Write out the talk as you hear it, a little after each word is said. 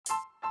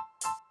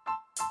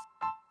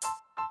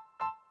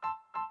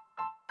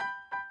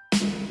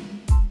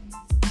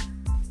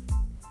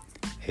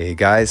Hey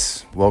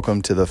guys,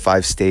 welcome to the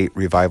Five State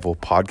Revival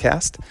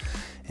Podcast.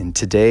 And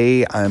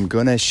today I'm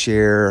going to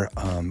share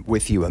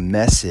with you a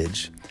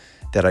message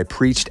that I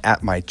preached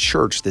at my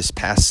church this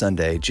past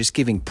Sunday, just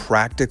giving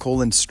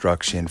practical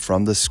instruction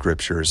from the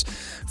scriptures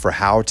for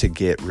how to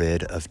get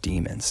rid of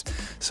demons.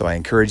 So I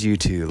encourage you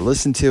to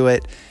listen to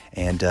it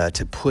and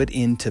to put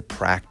into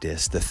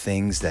practice the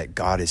things that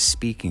God is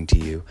speaking to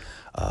you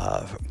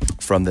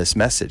from this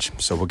message.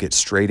 So we'll get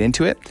straight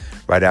into it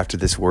right after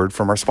this word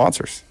from our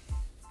sponsors.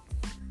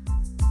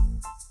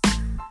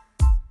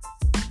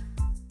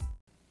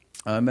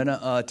 I'm going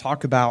to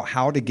talk about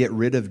how to get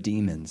rid of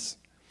demons.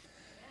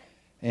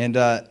 And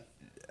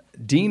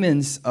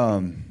demons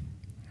that's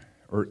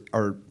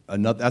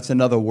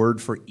another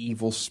word for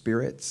evil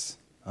spirits,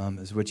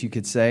 is what you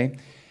could say.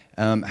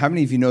 How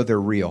many of you know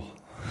they're real?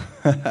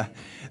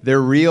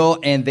 They're real,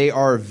 and they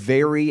are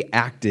very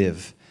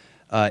active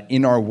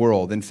in our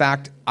world. In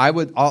fact,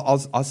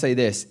 I'll say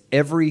this: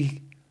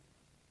 everyone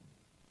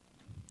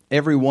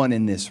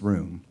in this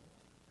room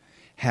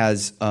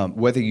has,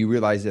 whether you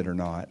realize it or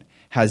not,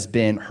 has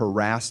been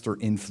harassed or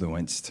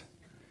influenced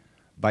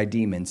by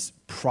demons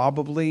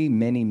probably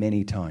many,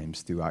 many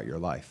times throughout your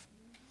life.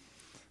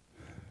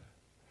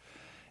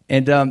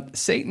 And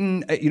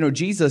Satan,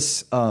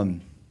 Jesus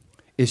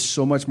is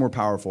so much more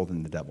powerful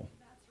than the devil.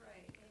 That's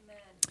right.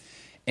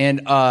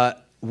 Amen. And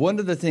one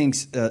of the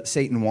things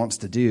Satan wants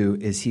to do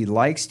is he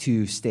likes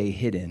to stay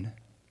hidden,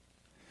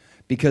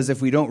 because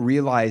if we don't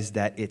realize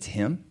that it's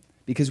him,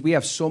 because we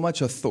have so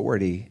much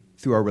authority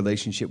through our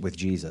relationship with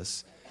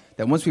Jesus,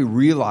 that once we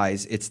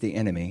realize it's the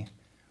enemy,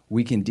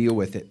 we can deal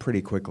with it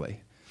pretty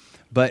quickly.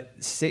 But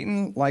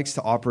Satan likes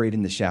to operate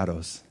in the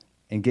shadows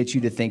and get you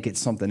to think it's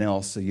something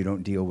else, so you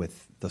don't deal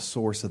with the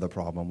source of the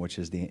problem, which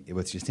is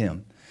just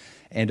him.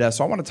 And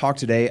so I want to talk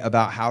today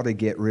about how to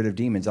get rid of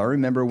demons. I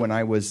remember when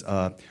I was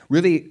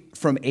really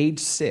from age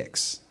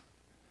 6,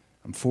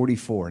 I'm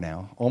 44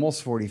 now,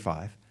 almost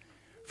 45.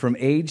 From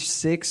age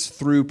 6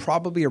 through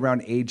probably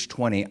around age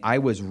 20, I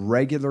was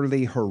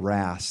regularly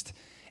harassed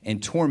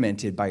and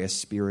tormented by a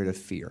spirit of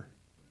fear.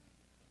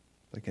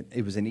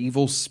 It was an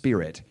evil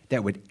spirit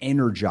that would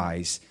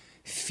energize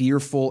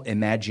fearful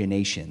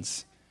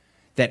imaginations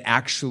that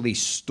actually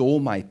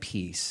stole my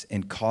peace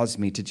and caused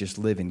me to just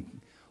live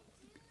in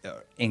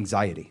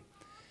anxiety.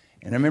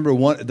 And I remember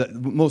the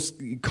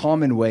most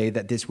common way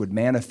that this would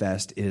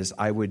manifest is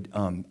I would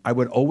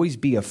always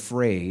be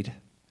afraid.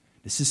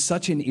 This is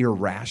such an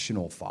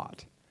irrational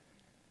thought.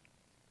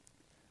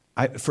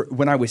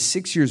 When I was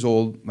 6 years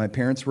old, my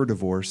parents were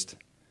divorced.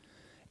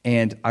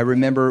 And I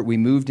remember we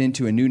moved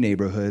into a new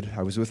neighborhood.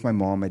 I was with my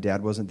mom. My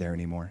dad wasn't there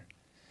anymore.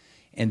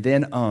 And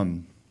then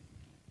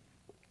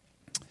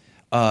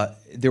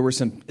there were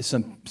some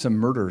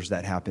murders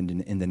that happened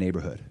in the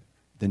neighborhood,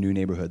 the new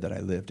neighborhood that I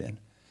lived in.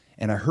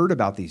 And I heard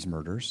about these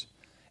murders.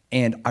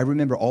 And I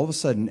remember all of a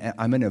sudden,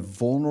 I'm in a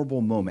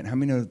vulnerable moment. How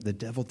many know the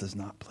devil does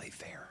not play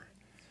fair?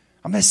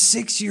 I'm a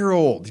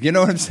 6-year-old. You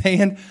know what I'm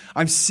saying?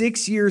 I'm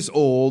 6 years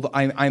old.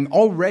 I'm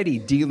already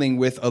dealing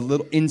with a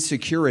little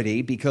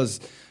insecurity because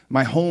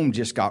my home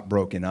just got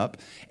broken up.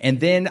 And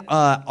then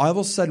all of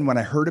a sudden, when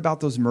I heard about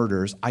those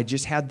murders, I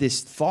just had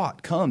this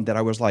thought come that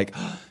I was like,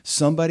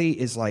 somebody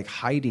is like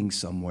hiding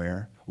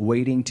somewhere,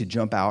 waiting to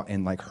jump out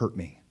and like hurt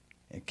me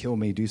and kill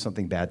me, do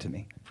something bad to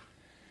me.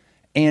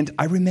 And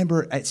I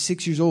remember at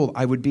 6 years old,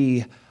 I would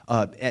be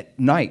at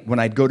night when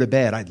I'd go to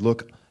bed, I'd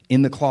look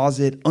in the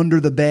closet,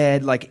 under the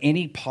bed, like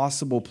any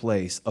possible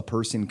place a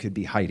person could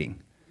be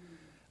hiding.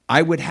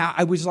 I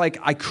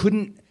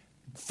couldn't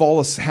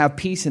have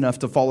peace enough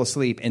to fall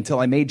asleep until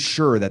I made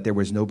sure that there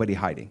was nobody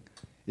hiding.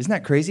 Isn't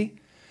that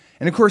crazy?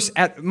 And of course,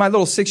 at my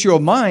little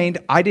 6-year-old mind,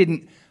 I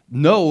didn't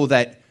know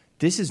that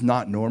this is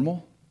not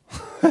normal.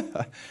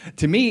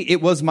 To me,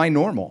 it was my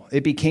normal.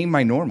 It became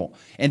my normal.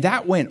 And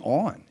that went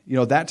on.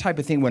 That type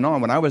of thing went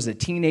on. When I was a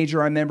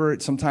teenager, I remember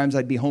sometimes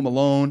I'd be home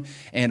alone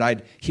and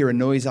I'd hear a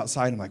noise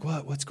outside. I'm like,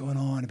 what's going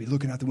on? I'd be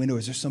looking out the window.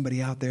 Is there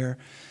somebody out there?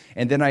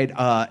 And then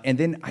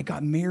I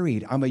got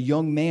married. I'm a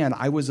young man.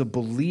 I was a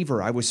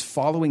believer. I was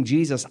following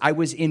Jesus. I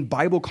was in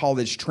Bible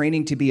college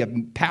training to be a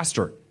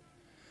pastor.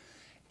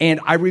 And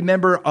I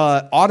remember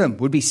Autumn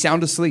would be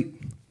sound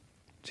asleep,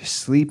 just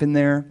sleeping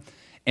there.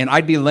 And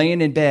I'd be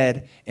laying in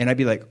bed and I'd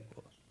be like,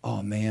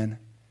 oh man,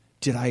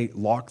 did I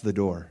lock the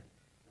door?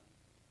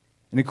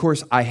 And of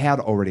course, I had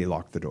already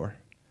locked the door.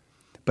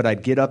 But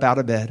I'd get up out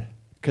of bed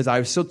because I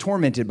was so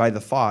tormented by the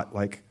thought,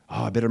 like,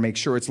 I better make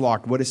sure it's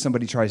locked. What if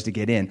somebody tries to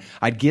get in?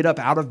 I'd get up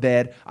out of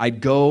bed.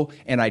 I'd go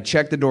and I'd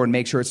check the door and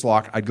make sure it's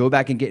locked. I'd go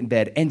back and get in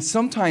bed. And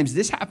sometimes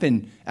this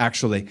happened,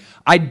 actually.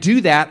 I'd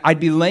do that. I'd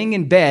be laying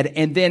in bed,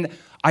 and then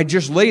I'd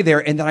just lay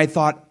there, and then I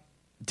thought,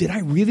 did I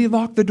really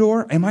lock the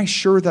door? Am I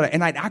sure that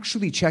and I'd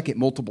actually check it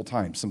multiple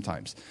times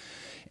sometimes.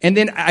 And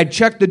then I'd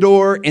check the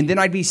door, and then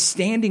I'd be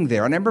standing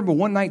there. And I remember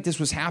one night this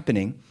was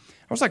happening.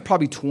 I was like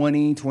probably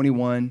 20,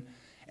 21.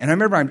 And I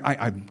remember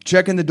I'm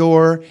checking the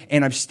door,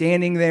 and I'm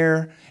standing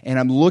there, and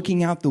I'm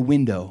looking out the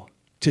window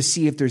to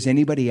see if there's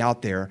anybody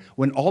out there,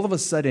 when all of a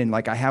sudden,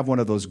 like, I have one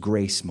of those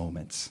grace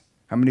moments.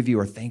 How many of you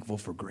are thankful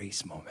for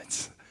grace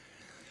moments?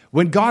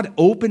 when God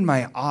opened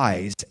my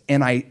eyes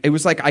and it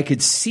was like I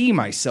could see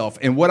myself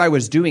and what I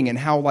was doing and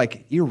how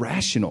like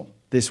irrational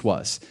this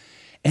was.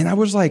 And I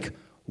was like,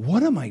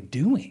 what am I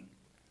doing?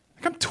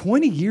 Like, I'm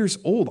 20 years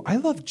old. I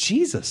love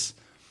Jesus.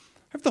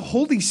 I have the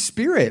Holy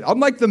Spirit. I'm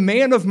like the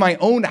man of my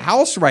own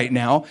house right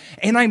now.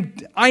 And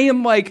I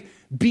am like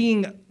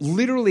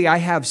I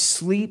have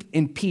sleep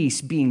and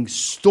peace being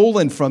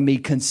stolen from me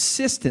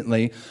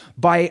consistently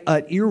by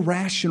an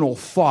irrational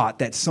thought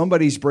that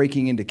somebody's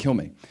breaking in to kill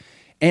me.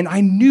 And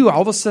I knew,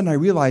 all of a sudden I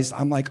realized,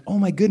 I'm like, oh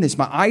my goodness,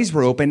 my eyes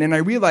were open. And I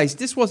realized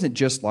this wasn't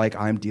just like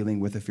I'm dealing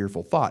with a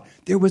fearful thought.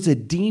 There was a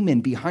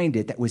demon behind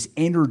it that was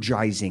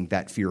energizing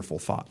that fearful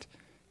thought.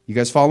 You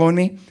guys following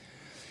me?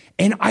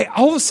 And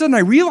all of a sudden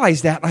I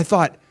realized that, and I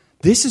thought,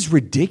 this is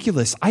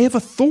ridiculous. I have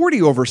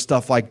authority over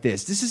stuff like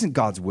this. This isn't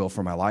God's will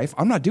for my life.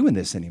 I'm not doing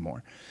this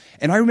anymore.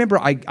 And I remember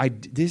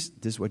this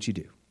is what you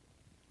do.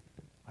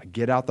 I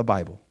get out the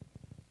Bible.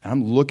 And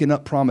I'm looking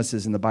up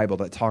promises in the Bible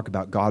that talk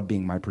about God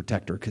being my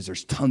protector, because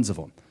there's tons of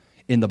them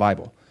in the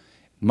Bible.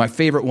 My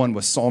favorite one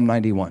was Psalm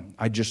 91.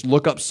 I'd just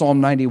look up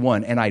Psalm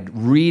 91 and I'd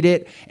read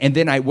it. And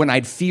then when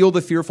I'd feel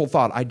the fearful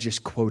thought, I'd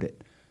just quote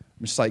it.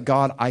 I'm just like,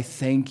 God, I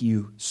thank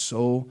you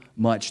so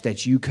much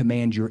that you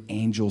command your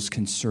angels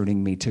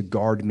concerning me to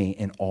guard me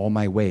in all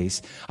my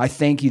ways. I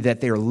thank you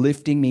that they are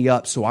lifting me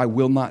up so I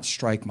will not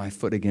strike my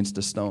foot against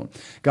a stone.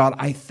 God,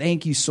 I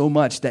thank you so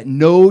much that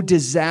no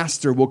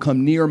disaster will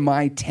come near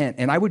my tent.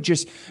 And I would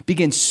just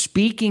begin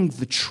speaking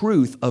the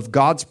truth of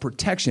God's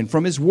protection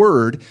from his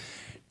word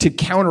to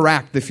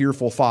counteract the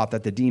fearful thought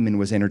that the demon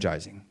was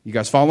energizing. You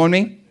guys following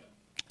me?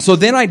 So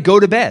then I'd go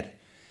to bed.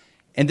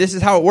 And this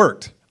is how it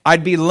worked.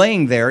 I'd be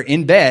laying there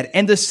in bed,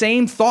 and the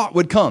same thought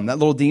would come. That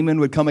little demon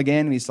would come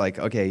again, and he's like,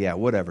 okay, yeah,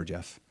 whatever,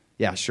 Jeff.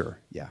 Yeah, sure.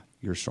 Yeah,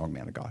 you're a strong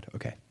man of God.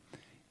 Okay.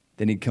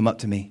 Then he'd come up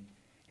to me,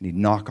 and he'd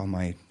knock on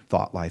my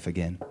thought life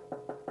again.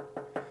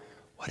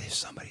 What if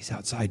somebody's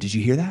outside? Did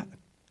you hear that?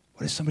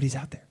 What if somebody's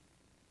out there?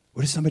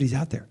 What if somebody's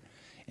out there?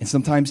 And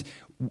sometimes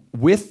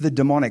with the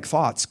demonic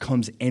thoughts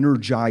comes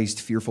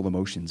energized, fearful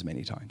emotions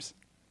many times.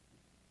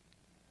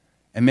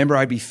 And remember,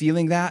 I'd be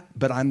feeling that,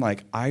 but I'm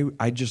like,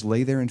 I just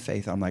lay there in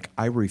faith. I'm like,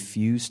 I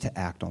refuse to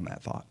act on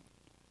that thought.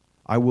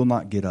 I will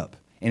not get up.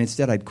 And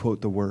instead, I'd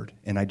quote the word,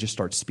 and I'd just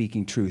start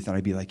speaking truth. And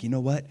I'd be like, you know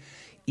what?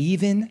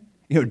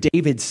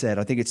 David said,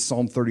 I think it's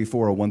Psalm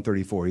 34 or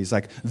 134. He's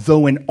like,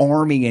 though an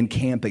army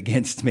encamp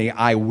against me,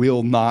 I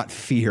will not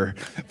fear,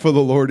 for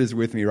the Lord is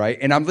with me, right?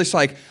 And I'm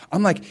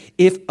like,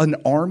 if an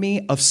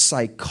army of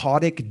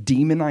psychotic,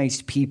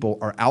 demonized people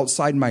are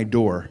outside my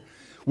door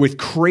with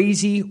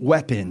crazy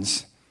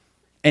weapons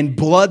and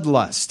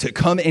bloodlust to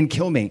come and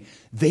kill me,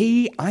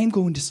 I'm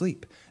going to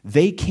sleep.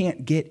 They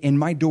can't get in.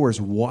 My door is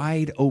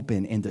wide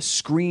open, and the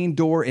screen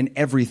door and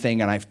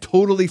everything, and I've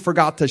totally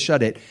forgot to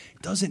shut it.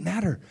 It doesn't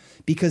matter,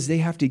 because they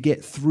have to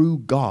get through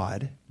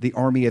God, the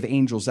army of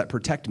angels that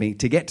protect me,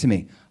 to get to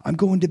me. I'm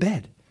going to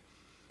bed.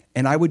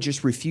 And I would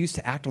just refuse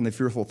to act on the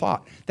fearful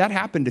thought. That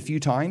happened a few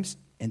times,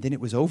 and then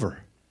it was over.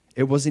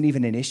 It wasn't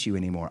even an issue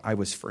anymore. I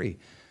was free.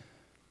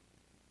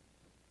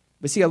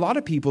 But see, a lot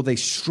of people, they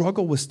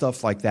struggle with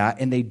stuff like that,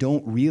 and they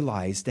don't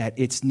realize that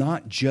it's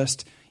not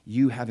just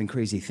you having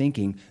crazy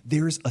thinking.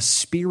 There's a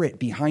spirit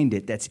behind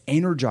it that's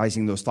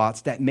energizing those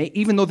thoughts that may,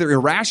 even though they're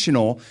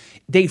irrational,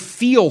 they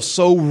feel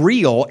so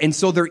real, and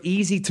so they're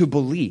easy to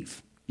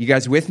believe. You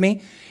guys with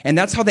me? And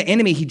that's how the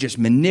enemy, he just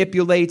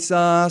manipulates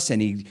us,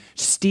 and he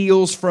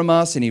steals from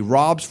us, and he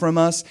robs from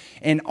us.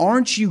 And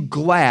aren't you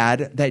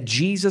glad that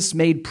Jesus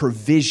made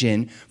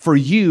provision for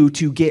you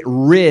to get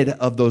rid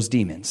of those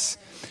demons?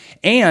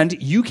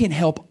 And you can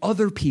help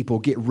other people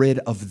get rid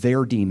of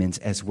their demons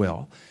as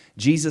well.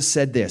 Jesus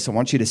said this. I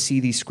want you to see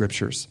these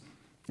scriptures.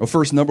 Well,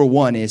 first, number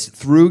one is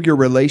through your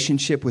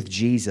relationship with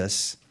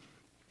Jesus,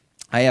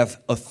 I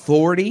have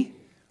authority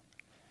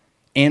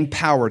and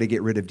power to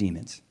get rid of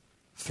demons.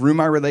 Through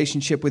my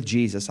relationship with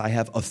Jesus, I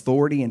have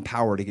authority and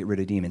power to get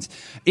rid of demons.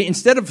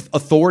 Instead of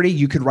authority,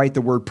 you could write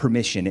the word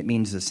permission. It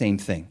means the same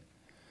thing.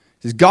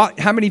 God,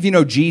 how many of you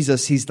know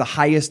Jesus? He's the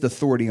highest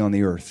authority on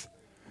the earth.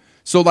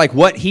 So like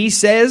what he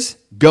says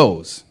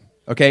goes.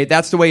 Okay,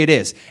 that's the way it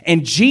is.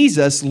 And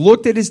Jesus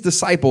looked at his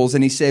disciples,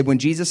 and he said, when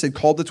Jesus had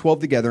called the 12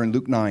 together in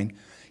Luke 9,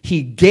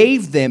 he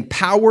gave them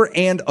power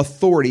and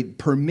authority,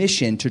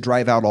 permission to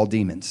drive out all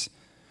demons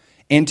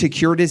and to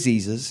cure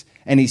diseases.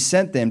 And he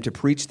sent them to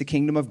preach the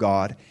kingdom of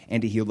God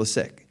and to heal the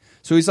sick.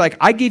 So he's like,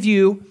 I give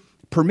you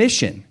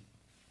permission.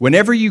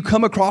 Whenever you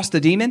come across the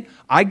demon,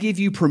 I give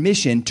you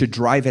permission to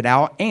drive it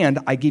out, and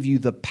I give you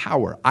the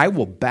power. I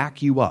will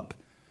back you up.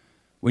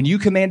 When you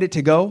command it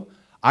to go,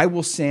 I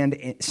will send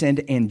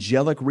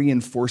angelic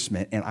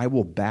reinforcement, and I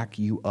will back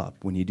you up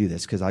when you do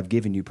this, because I've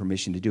given you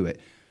permission to do it.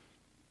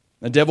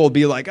 The devil will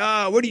be like,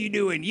 what are you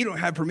doing? You don't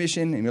have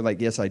permission. And you're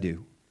like, yes, I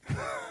do.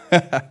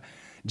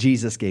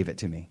 Jesus gave it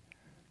to me.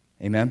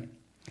 Amen?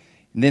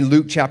 And then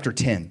Luke chapter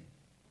 10.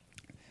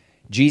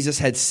 Jesus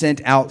had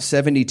sent out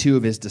 72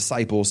 of his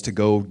disciples to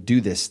go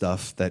do this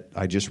stuff that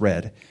I just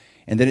read.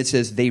 And then it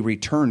says they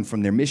returned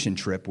from their mission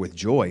trip with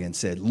joy and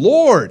said,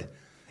 Lord,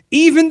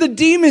 Even the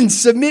demons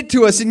submit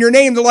to us in your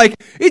name. They're like,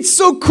 it's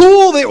so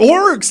cool. It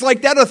works.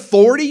 Like that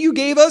authority you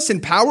gave us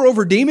and power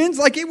over demons.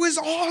 Like it was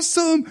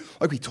awesome.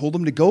 Like we told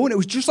them to go. And it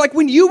was just like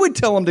when you would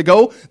tell them to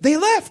go, they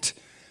left.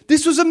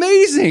 This was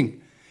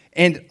amazing.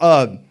 And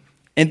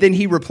then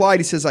he replied,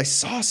 he says, I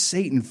saw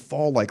Satan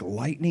fall like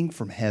lightning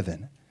from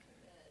heaven.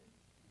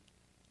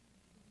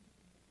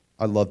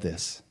 I love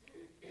this.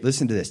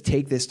 Listen to this.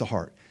 Take this to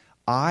heart.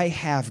 I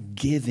have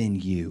given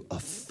you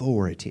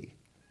authority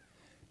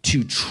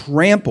to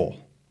trample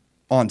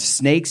on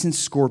snakes and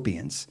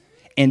scorpions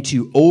and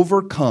to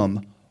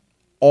overcome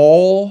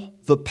all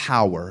the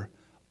power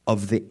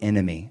of the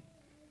enemy.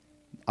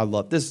 I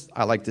love this.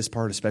 I like this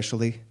part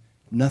especially.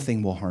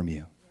 Nothing will harm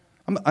you.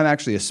 I'm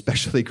actually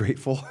especially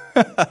grateful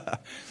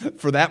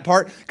for that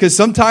part, because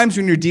sometimes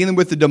when you're dealing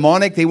with the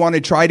demonic, they want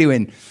to try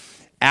to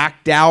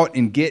act out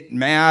and get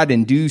mad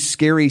and do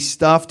scary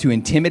stuff to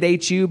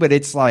intimidate you. But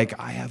it's like,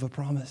 I have a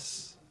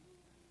promise.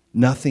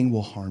 Nothing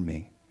will harm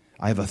me.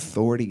 I have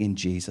authority in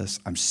Jesus.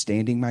 I'm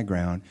standing my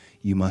ground.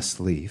 You must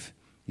leave.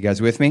 You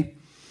guys with me?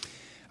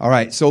 All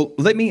right. So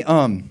let me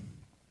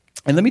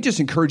just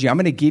encourage you. I'm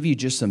going to give you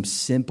just some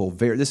simple,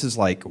 this is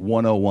like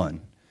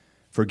 101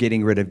 for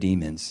getting rid of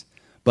demons.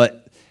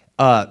 But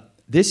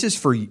this is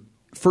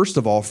first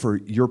of all, for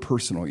your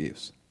personal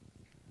use.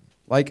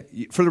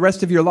 Like for the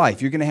rest of your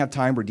life, you're going to have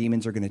time where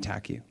demons are going to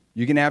attack you.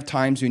 You're going to have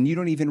times when you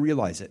don't even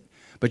realize it,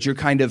 but you're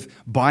kind of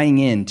buying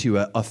into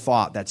a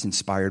thought that's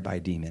inspired by a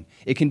demon.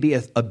 It can be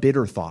a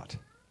bitter thought,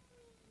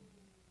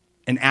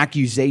 an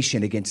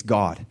accusation against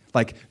God.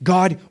 Like,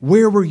 God,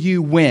 where were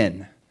you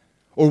when?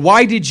 Or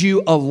why did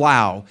you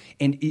allow?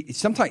 And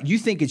sometimes you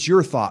think it's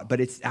your thought, but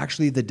it's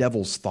actually the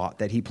devil's thought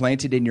that he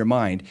planted in your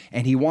mind.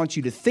 And he wants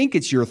you to think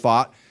it's your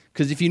thought,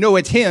 because if you know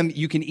it's him,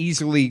 you can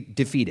easily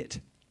defeat it.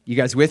 You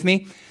guys with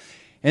me?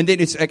 And then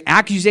it's an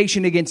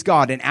accusation against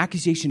God, an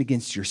accusation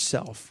against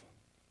yourself.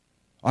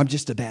 I'm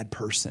just a bad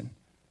person.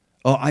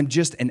 Oh, I'm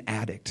just an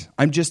addict.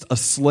 I'm just a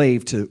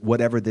slave to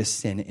whatever this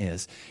sin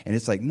is. And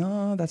it's like,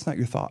 no, that's not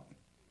your thought.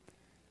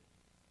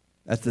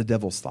 That's the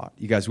devil's thought.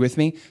 You guys with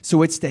me?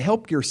 So it's to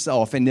help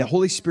yourself, and the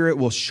Holy Spirit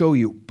will show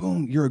you,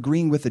 boom, you're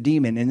agreeing with the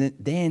demon, and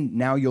then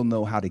now you'll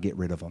know how to get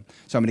rid of them.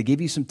 So I'm going to give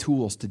you some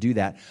tools to do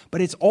that.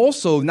 But it's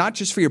also not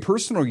just for your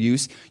personal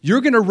use.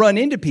 You're going to run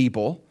into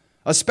people,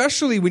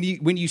 especially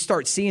when you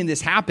start seeing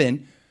this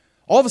happen.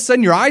 All of a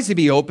sudden, your eyes will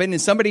be open,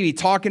 and somebody be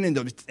talking,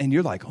 and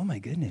you're like, oh my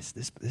goodness,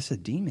 this is a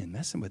demon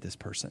messing with this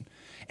person.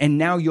 And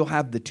now you'll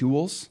have the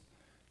tools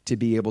to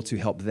be able to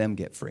help them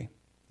get free.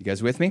 You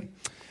guys with me?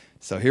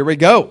 So here we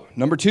go.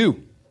 Number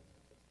 2.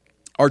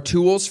 Our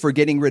tools for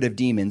getting rid of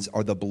demons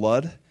are the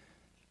blood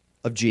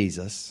of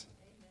Jesus,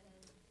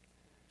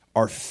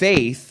 our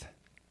faith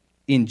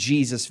in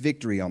Jesus'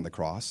 victory on the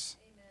cross,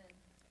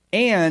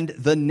 and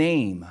the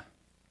name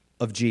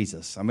of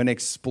Jesus. I'm going to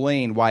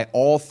explain why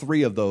all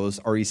 3 of those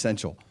are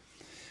essential.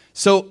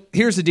 So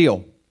here's the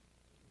deal.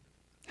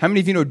 How many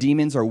of you know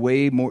demons are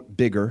way more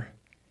bigger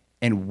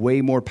and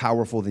way more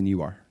powerful than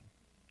you are?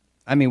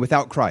 I mean,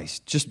 without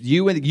Christ, just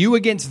you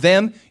against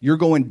them, you're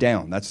going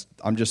down.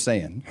 I'm just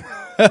saying.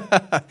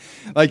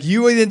 Like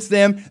you against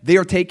them, they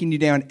are taking you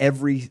down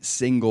every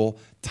single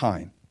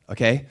time.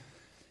 Okay.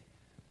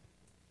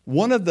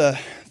 One of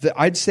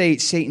I'd say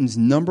Satan's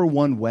number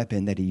one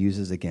weapon that he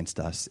uses against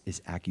us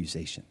is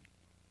accusation.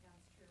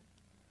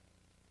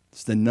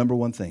 It's the number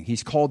one thing.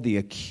 He's called the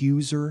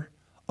accuser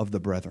of the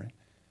brethren.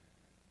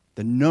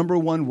 The number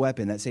one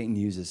weapon that Satan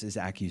uses is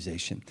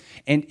accusation.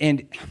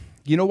 And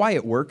you know why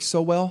it works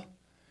so well?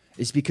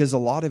 It's because a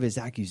lot of his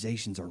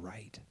accusations are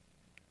right.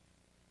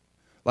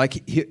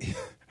 Like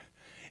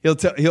he'll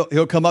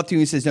come up to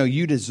you and says, no,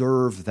 you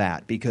deserve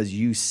that because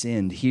you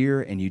sinned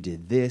here and you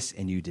did this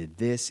and you did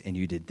this and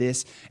you did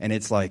this. And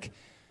it's like,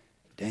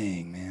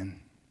 dang, man,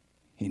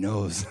 he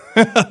knows.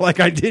 Like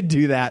I did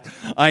do that.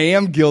 I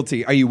am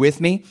guilty. Are you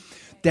with me?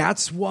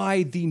 That's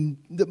why the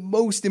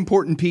most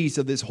important piece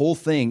of this whole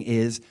thing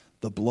is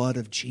the blood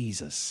of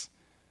Jesus.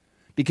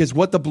 Because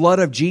what the blood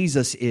of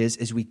Jesus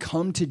is we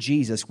come to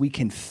Jesus, we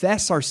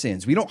confess our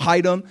sins. We don't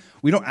hide them.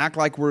 We don't act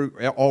like we're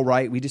all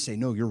right. We just say,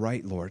 no, you're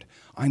right, Lord.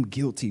 I'm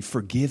guilty.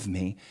 Forgive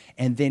me.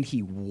 And then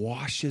he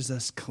washes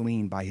us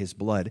clean by his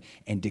blood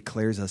and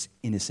declares us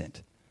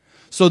innocent.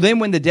 So then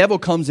when the devil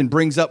comes and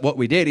brings up what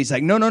we did, he's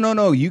like,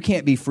 no, you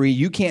can't be free.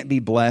 You can't be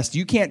blessed.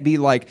 You can't be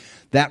like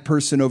that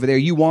person over there.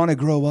 You want to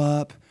grow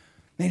up.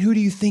 Man, who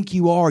do you think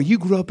you are? You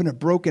grew up in a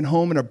broken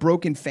home and a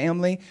broken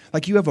family.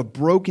 Like you have a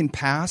broken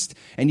past,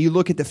 and you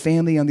look at the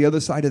family on the other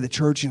side of the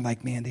church and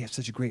like, man, they have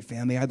such a great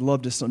family. I'd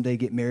love to someday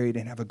get married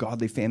and have a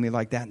godly family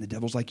like that. And the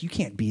devil's like, you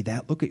can't be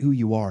that. Look at who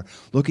you are.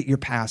 Look at your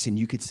past. And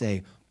you could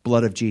say,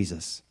 blood of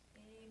Jesus.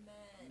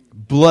 Amen.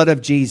 Blood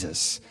of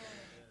Jesus. Amen.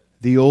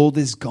 The old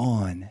is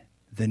gone.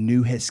 The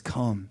new has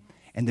come.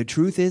 And the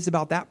truth is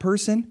about that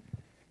person,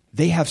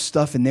 they have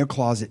stuff in their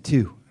closet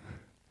too,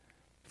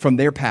 from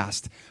their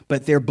past,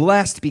 but they're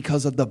blessed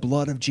because of the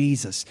blood of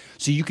Jesus.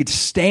 So you could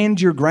stand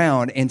your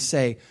ground and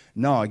say,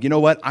 no, you know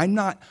what? I'm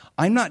not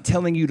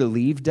telling you to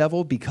leave,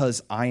 devil,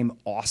 because I'm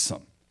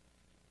awesome.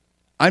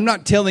 I'm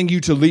not telling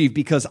you to leave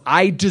because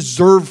I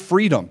deserve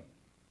freedom.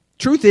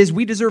 Truth is,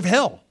 we deserve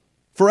hell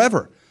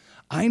forever.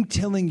 I'm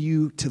telling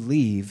you to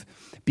leave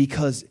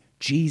because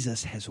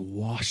Jesus has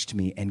washed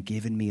me and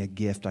given me a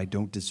gift I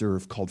don't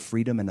deserve called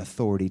freedom and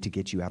authority to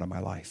get you out of my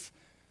life.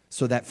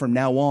 So that from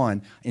now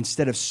on,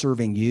 instead of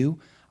serving you,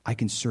 I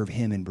can serve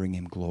him and bring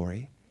him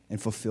glory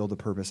and fulfill the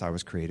purpose I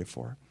was created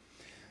for.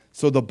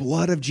 So the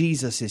blood of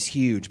Jesus is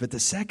huge. But the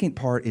second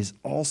part is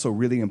also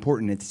really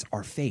important. It's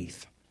our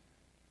faith.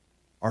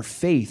 Our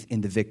faith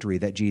in the victory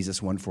that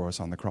Jesus won for us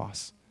on the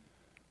cross.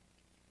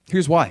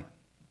 Here's why.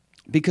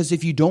 Because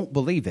if you don't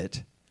believe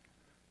it,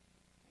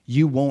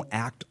 you won't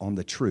act on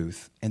the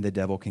truth, and the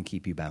devil can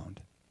keep you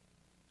bound.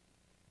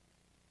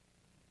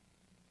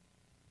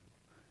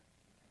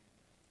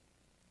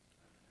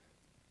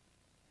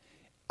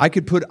 I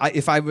could put,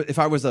 if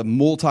I was a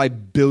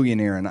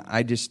multi-billionaire and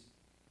I just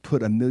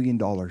put $1 million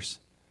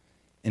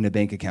in a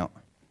bank account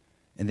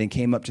and then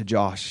came up to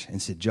Josh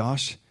and said,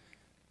 Josh,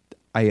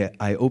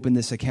 I opened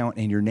this account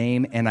in your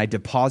name and I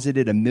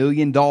deposited $1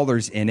 million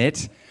in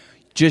it.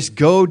 Just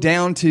go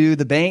down to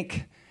the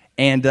bank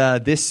and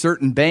this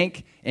certain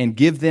bank and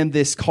give them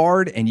this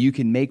card and you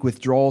can make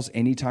withdrawals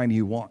anytime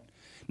you want.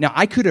 Now,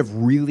 I could have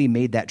really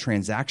made that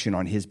transaction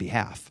on his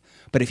behalf,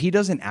 but if he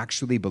doesn't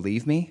actually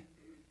believe me,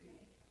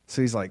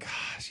 so he's like,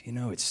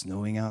 it's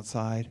snowing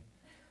outside.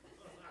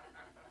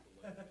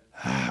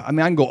 I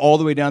can go all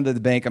the way down to the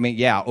bank.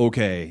 Yeah,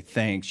 okay,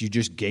 thanks. You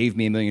just gave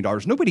me $1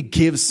 million. Nobody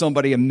gives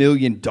somebody $1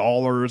 million.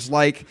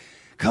 Like,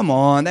 come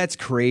on, that's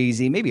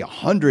crazy. Maybe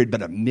 100,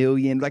 but $1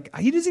 million. Like,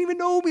 he doesn't even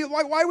know me.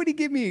 Why would he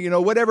give me,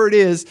 whatever it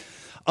is?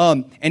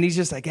 And he's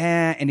just like,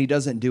 and he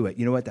doesn't do it.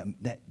 You know what?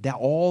 That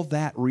all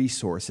that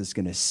resource is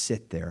going to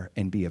sit there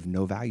and be of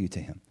no value to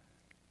him.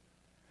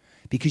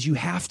 Because you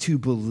have to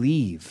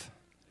believe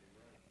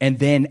and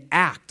then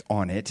act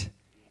on it,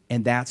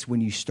 and that's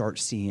when you start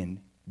seeing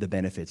the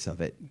benefits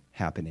of it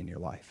happen in your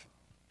life.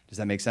 Does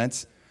that make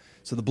sense?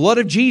 So the blood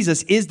of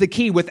Jesus is the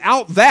key.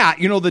 Without that,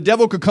 the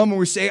devil could come and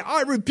we say,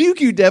 I rebuke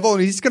you, devil,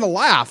 and he's going to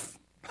laugh.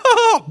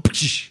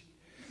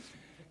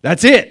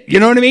 That's it.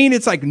 You know what I mean?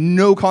 It's like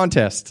no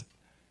contest.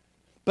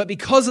 But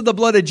because of the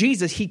blood of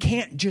Jesus, he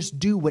can't just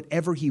do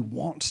whatever he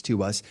wants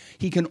to us.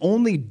 He can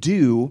only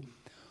do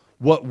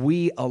what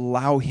we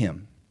allow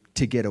him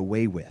to get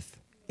away with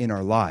in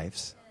our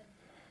lives.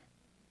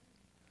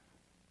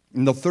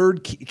 And the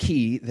third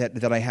key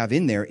that I have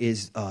in there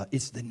is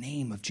it's the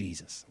name of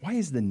Jesus. Why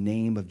is the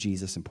name of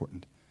Jesus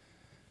important?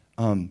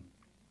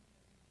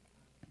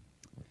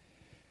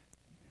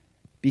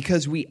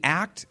 Because we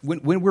act,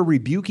 when we're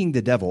rebuking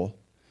the devil,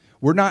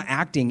 we're not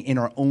acting in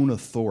our own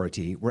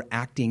authority. We're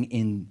acting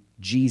in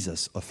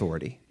Jesus'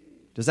 authority.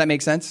 Does that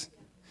make sense?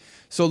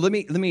 So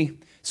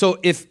so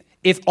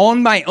if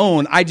on my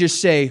own I just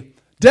say,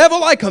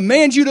 devil, I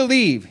command you to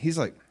leave. He's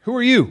like, who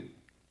are you?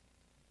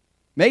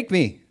 Make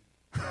me.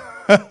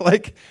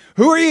 Like,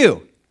 who are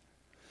you?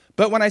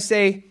 But when I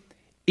say,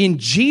 in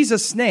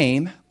Jesus'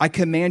 name, I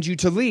command you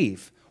to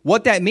leave.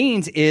 What that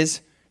means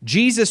is,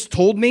 Jesus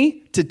told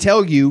me to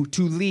tell you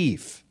to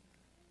leave.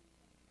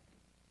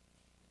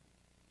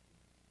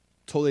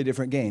 Totally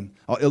different game.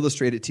 I'll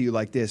illustrate it to you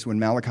like this. When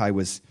Malachi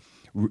was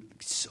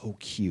so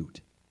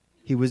cute.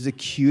 He was the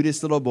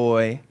cutest little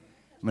boy.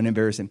 I'm going to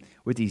embarrass him.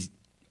 With these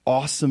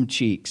awesome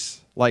cheeks.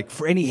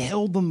 And he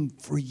held them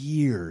for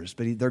years,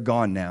 but they're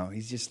gone now.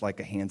 He's just like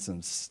a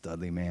handsome,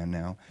 studly man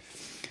now.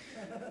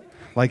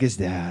 Like his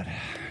dad.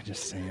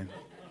 Just saying.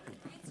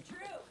 It's true.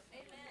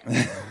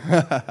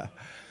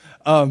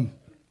 Amen.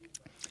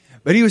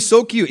 But he was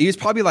so cute. He was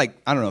probably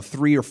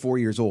 3 or 4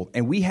 years old.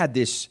 And we had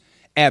this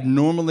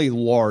abnormally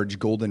large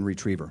golden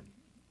retriever.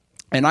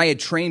 And I had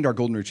trained our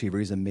golden retriever.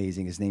 He's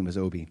amazing. His name was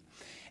Obi.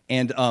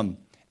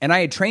 And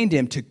I had trained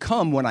him to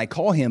come when I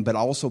call him, but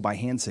also by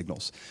hand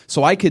signals.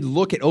 So I could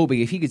look at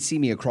Obi if he could see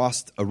me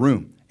across a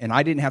room. And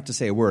I didn't have to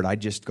say a word. I'd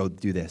just go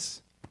do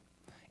this.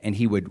 And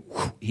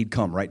he'd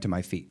come right to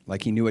my feet.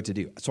 Like he knew what to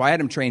do. So I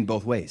had him trained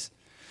both ways.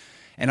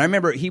 And I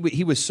remember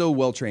he was so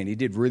well trained. He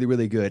did really,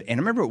 really good. And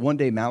I remember one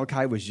day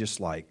Malachi was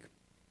just like,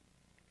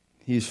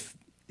 he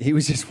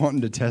was just wanting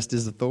to test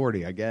his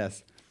authority, I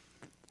guess.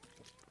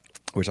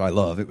 Which I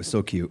love. It was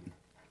so cute.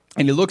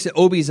 And he looks at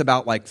Obi's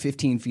about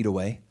 15 feet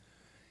away.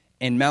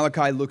 And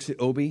Malachi looks at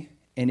Obi,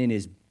 and in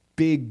his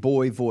big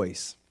boy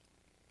voice,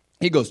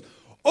 he goes,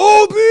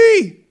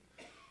 Obi,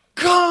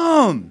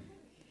 come!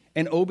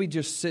 And Obi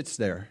just sits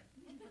there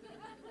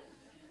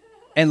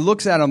and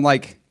looks at him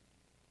like,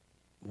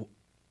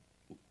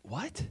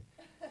 what?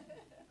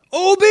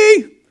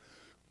 Obi,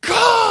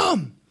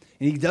 come!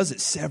 And he does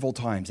it several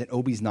times, and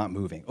Obi's not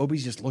moving.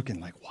 Obi's just looking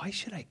like, why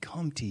should I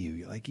come to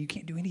you? You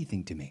can't do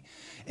anything to me.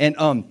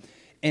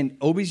 And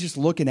Obi's just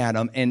looking at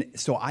him. And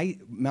so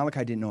Malachi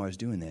didn't know I was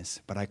doing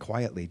this, but I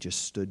quietly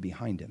just stood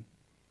behind him.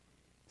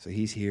 So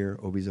he's here,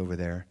 Obi's over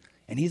there.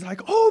 And he's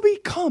like, Obi,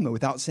 come. And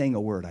without saying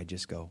a word, I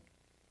just go.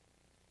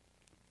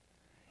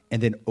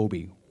 And then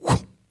Obi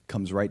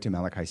comes right to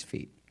Malachi's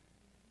feet.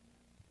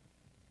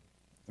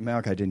 And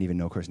Malachi didn't even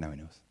know, of course, now he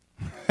knows.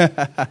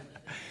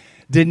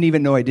 Didn't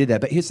even know I did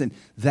that. But listen,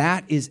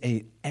 that is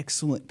an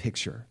excellent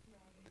picture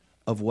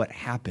of what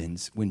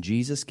happens when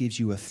Jesus gives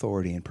you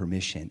authority and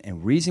permission.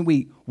 And reason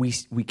we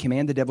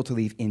command the devil to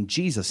leave in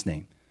Jesus'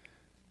 name.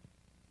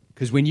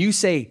 Because when you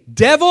say,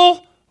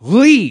 devil,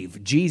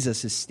 leave,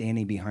 Jesus is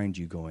standing behind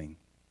you going,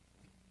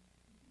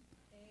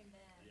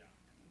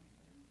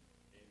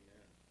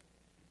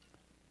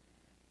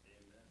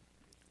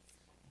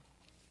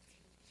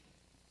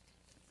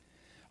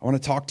 I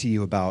want to talk to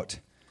you about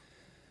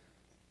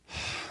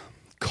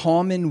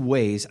common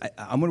ways.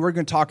 We're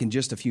going to talk in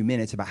just a few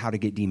minutes about how to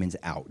get demons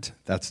out.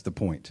 That's the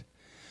point.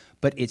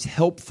 But it's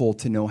helpful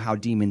to know how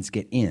demons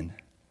get in.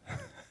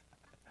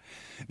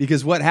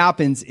 Because what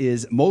happens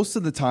is most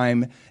of the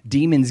time,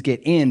 demons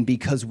get in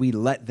because we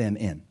let them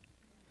in.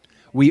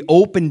 We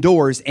open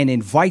doors and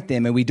invite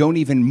them,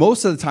 and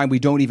most of the time, we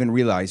don't even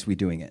realize we're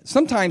doing it.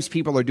 Sometimes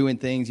people are doing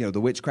things,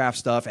 the witchcraft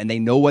stuff, and they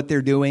know what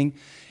they're doing,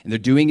 and they're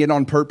doing it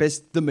on purpose.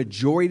 The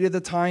majority of the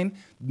time,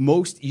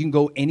 you can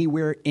go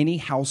anywhere, any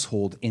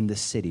household in the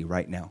city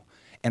right now,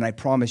 and I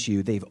promise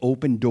you, they've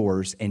opened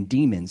doors, and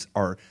demons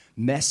are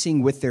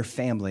messing with their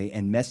family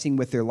and messing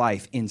with their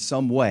life in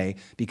some way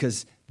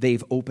because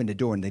they've opened a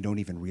door and they don't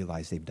even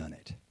realize they've done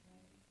it.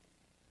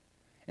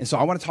 And so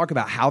I want to talk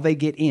about how they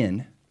get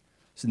in.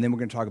 So then we're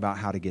going to talk about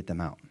how to get them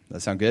out. Does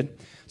that sound good?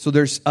 So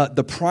there's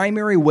the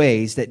primary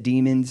ways that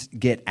demons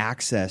get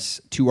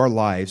access to our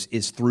lives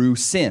is through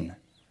sin.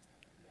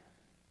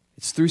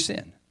 It's through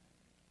sin.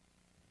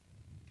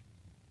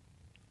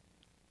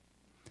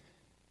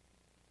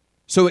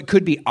 So it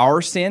could be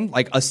our sin,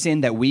 like a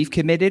sin that we've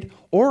committed,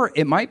 or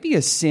it might be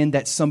a sin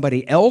that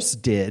somebody else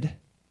did,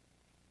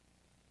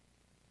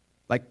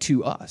 like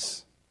to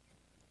us.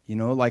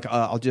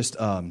 I'll just...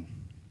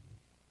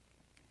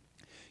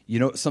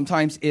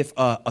 sometimes if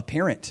a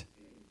parent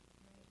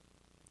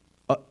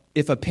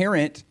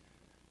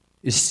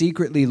is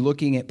secretly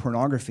looking at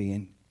pornography,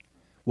 and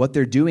what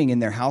they're doing in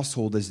their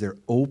household is they're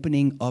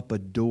opening up a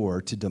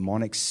door to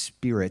demonic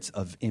spirits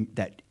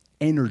that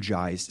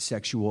energize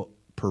sexual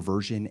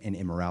perversion and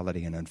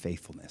immorality and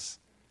unfaithfulness.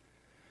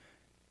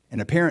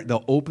 And a parent,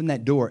 they'll open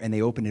that door, and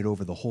they open it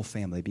over the whole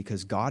family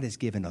because God has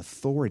given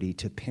authority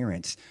to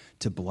parents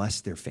to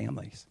bless their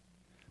families.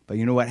 But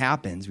you know what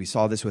happens? We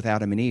saw this with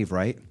Adam and Eve,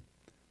 right?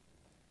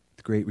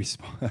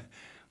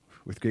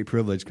 With great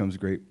privilege comes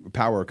great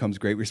power, comes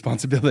great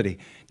responsibility.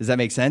 Does that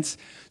make sense?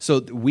 So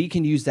we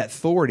can use that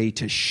authority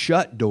to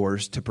shut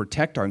doors to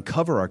protect and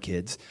cover our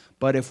kids.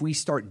 But if we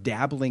start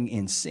dabbling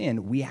in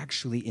sin, we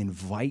actually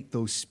invite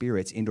those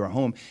spirits into our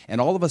home.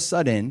 And all of a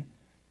sudden,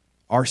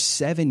 our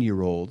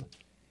 7-year-old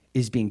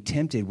is being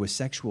tempted with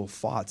sexual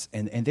thoughts.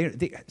 And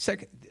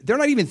they're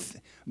not even,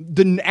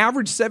 the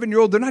average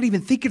 7-year-old, they're not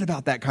even thinking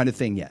about that kind of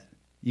thing yet.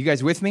 You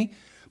guys with me?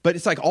 But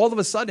it's like all of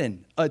a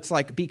sudden, it's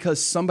like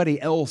because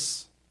somebody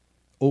else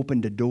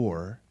opened a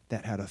door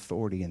that had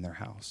authority in their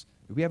house.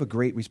 We have a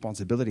great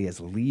responsibility as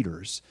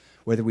leaders,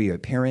 whether we are a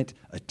parent,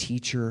 a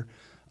teacher,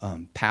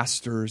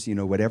 pastors,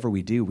 whatever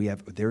we do. We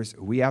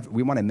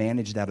want to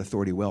manage that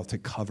authority well to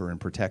cover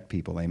and protect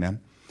people. Amen.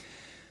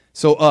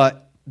 So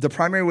the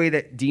primary way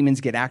that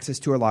demons get access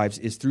to our lives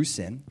is through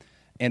sin,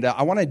 and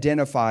I want to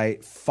identify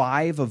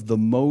 5 of the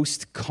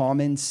most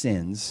common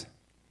sins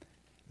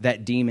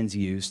that demons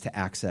use to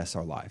access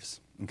our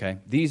lives, okay?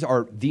 These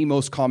are the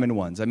most common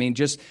ones. I mean,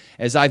 just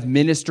as I've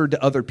ministered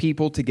to other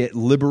people to get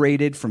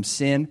liberated from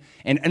sin,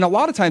 and a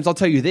lot of times I'll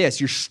tell you this,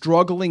 you're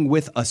struggling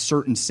with a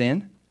certain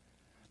sin.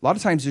 A lot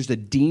of times there's a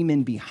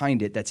demon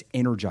behind it that's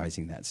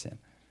energizing that sin.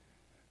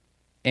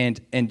 And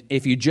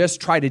if you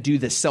just try to do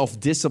the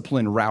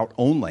self-discipline route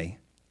only,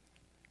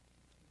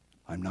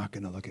 I'm not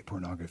going to look at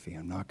pornography.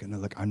 I'm not going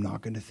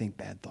to think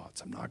bad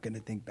thoughts. I'm not going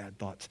to think bad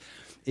thoughts.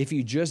 If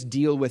you just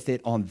deal with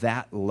it on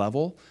that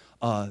level,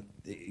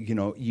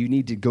 you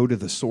need to go to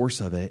the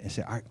source of it and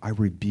say, I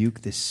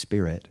rebuke this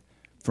spirit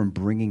from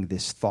bringing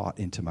this thought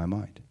into my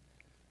mind.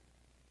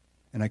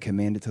 And I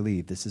command it to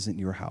leave. This isn't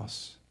your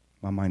house.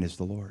 My mind is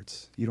the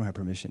Lord's. You don't have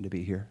permission to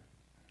be here.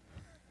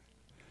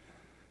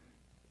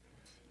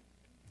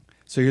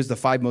 So here's the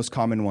 5 most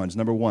common ones.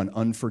 Number 1,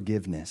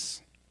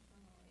 unforgiveness.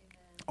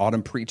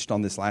 Autumn preached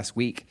on this last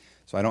week,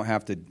 so I don't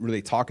have to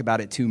really talk about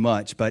it too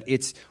much, but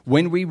it's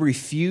when we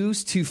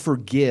refuse to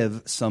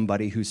forgive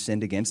somebody who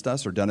sinned against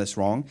us or done us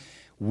wrong,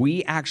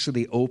 we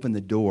actually open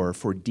the door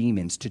for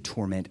demons to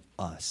torment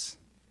us.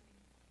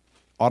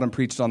 Autumn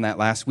preached on that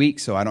last week,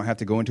 so I don't have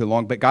to go into it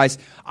long, but guys,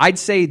 I'd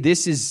say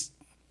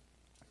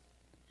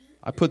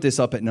I put this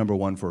up at number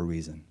 1 for a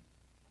reason.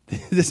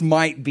 This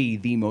might be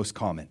the most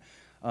common.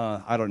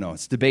 I don't know,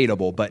 it's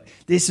debatable, but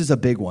this is a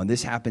big one.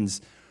 This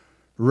happens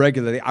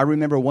regularly. I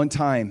remember one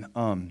time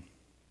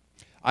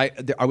I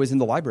was in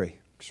the library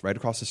just right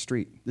across the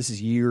street. This is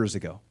years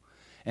ago.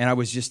 And I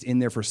was just in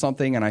there for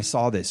something, and I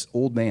saw this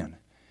old man,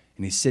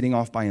 and he's sitting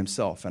off by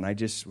himself. And I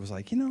just was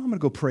like, I'm going to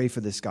go pray for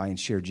this guy and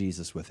share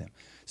Jesus with him.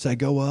 So I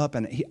go up,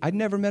 and I'd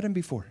never met him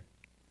before.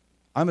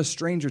 I'm a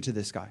stranger to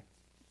this guy.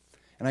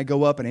 And I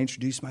go up and I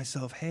introduce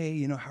myself.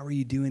 Hey, how are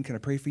you doing? Can I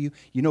pray for you?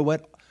 You know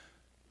what?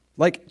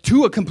 Like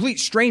to a complete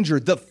stranger,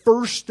 the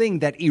first thing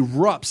that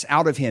erupts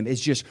out of him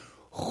is just,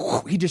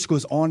 he just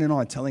goes on and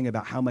on telling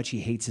about how much he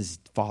hates his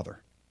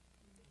father.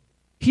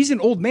 He's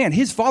an old man.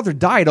 His father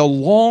died a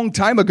long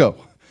time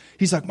ago.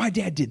 He's like, my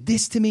dad did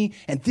this to me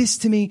and this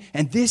to me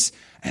and this.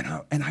 And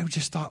I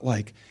just thought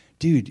like,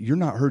 dude, you're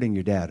not hurting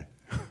your dad.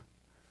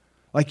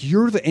 Like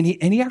and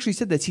he actually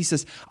said this. He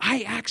says,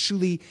 I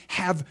actually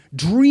have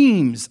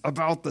dreams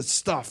about the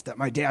stuff that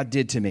my dad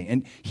did to me.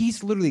 And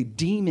he's literally,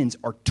 demons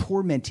are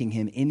tormenting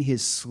him in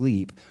his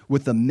sleep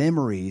with the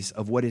memories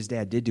of what his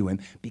dad did to him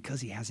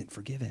because he hasn't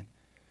forgiven.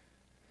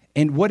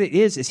 And what it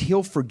is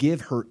he'll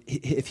forgive her.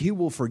 If he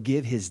will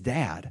forgive his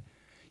dad,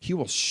 he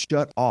will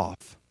shut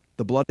off.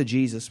 The blood of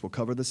Jesus will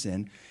cover the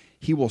sin.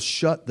 He will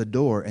shut the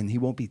door and he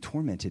won't be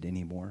tormented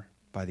anymore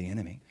by the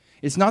enemy.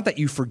 It's not that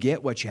you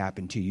forget what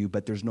happened to you,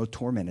 but there's no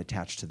torment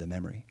attached to the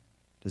memory.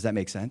 Does that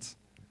make sense?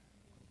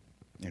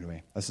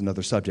 Anyway, that's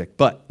another subject.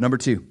 But number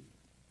 2,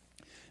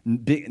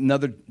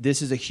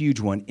 this is a huge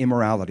one,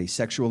 immorality,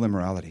 sexual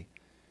immorality.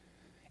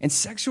 And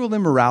sexual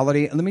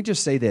immorality, let me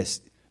just say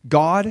this.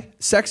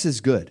 Sex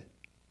is good.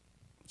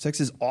 Sex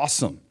is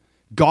awesome.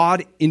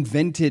 God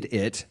invented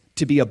it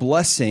to be a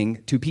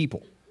blessing to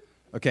people,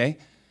 okay?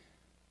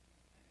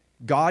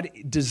 God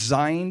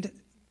designed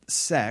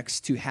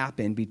sex to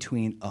happen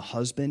between a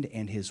husband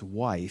and his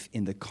wife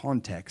in the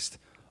context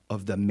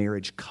of the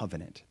marriage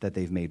covenant that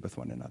they've made with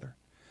one another.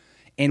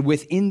 And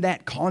within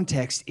that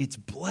context, it's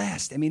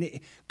blessed. I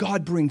mean,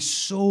 God brings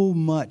so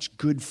much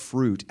good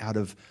fruit out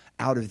of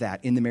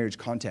that in the marriage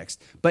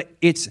context. But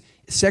it's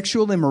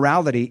sexual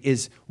immorality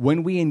is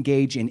when we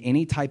engage in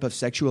any type of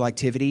sexual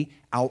activity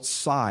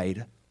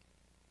outside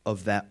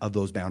of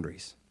those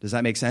boundaries. Does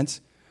that make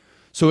sense?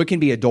 So it can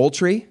be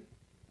adultery,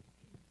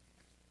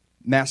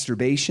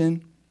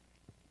 masturbation,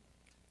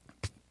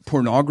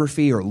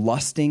 pornography, or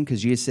lusting,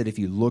 because Jesus said if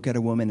you look at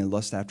a woman and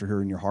lust after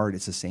her in your heart,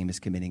 it's the same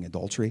as committing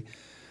adultery.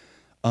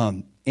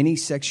 Any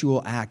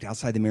sexual act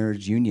outside the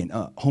marriage union.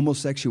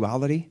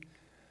 Homosexuality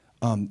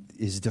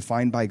is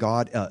defined by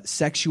God.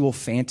 Sexual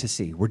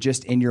fantasy. We're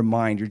just in your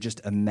mind. You're just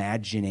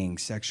imagining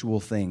sexual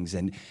things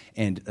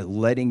and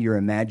letting your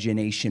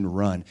imagination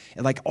run.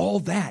 And like all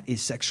that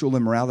is sexual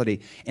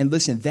immorality. And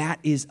listen, that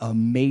is a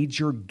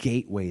major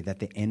gateway that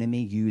the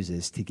enemy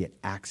uses to get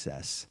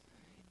access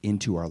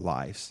into our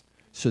lives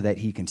so that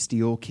he can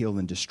steal, kill,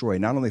 and destroy,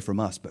 not only from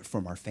us, but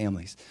from our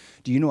families.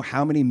 Do you know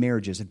how many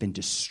marriages have been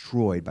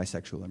destroyed by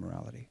sexual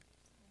immorality?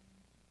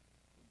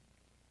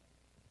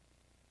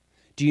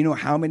 Do you know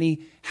how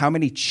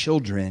many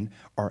children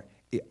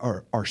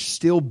are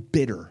still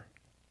bitter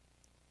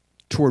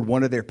toward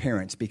one of their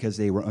parents because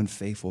they were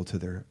unfaithful to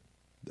their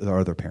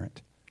other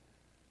parent?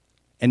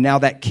 And now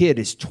that kid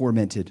is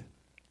tormented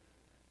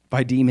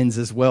by demons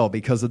as well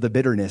because of the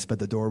bitterness, but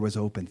the door was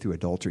open through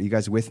adultery. You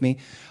guys with me?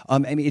 I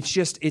mean,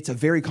 it's a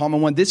very common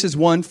one. This is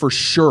one for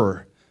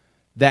sure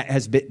that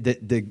has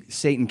been,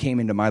 Satan came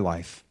into my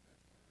life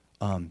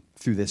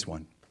through this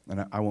one.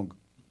 And I won't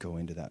go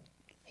into that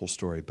whole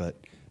story, but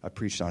I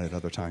preached on it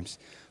other times.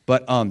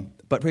 But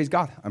praise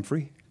God, I'm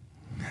free.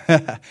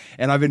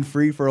 And I've been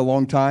free for a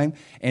long time.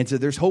 And so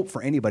there's hope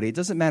for anybody. It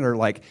doesn't matter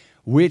like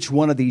which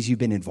one of these you've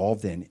been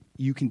involved in.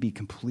 You can be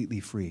completely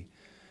free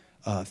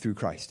through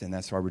Christ. And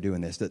that's why we're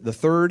doing this. The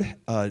third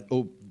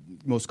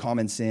most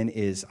common sin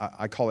is,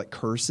 I call it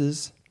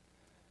curses.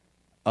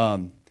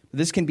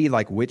 This can be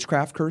like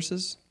witchcraft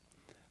curses.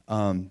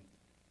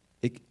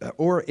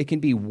 Or it can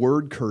be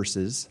word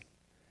curses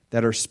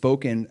that are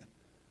spoken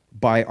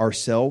by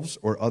ourselves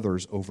or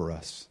others over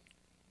us.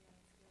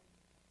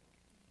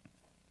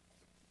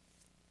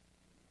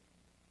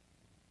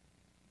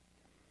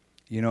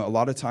 You know, a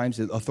lot of times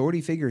authority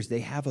figures,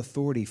 they have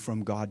authority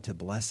from God to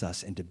bless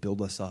us and to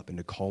build us up and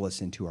to call us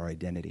into our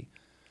identity.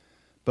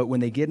 But when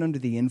they get under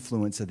the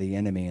influence of the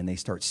enemy and they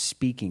start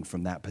speaking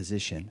from that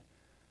position,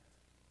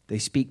 they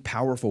speak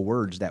powerful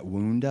words that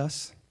wound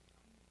us.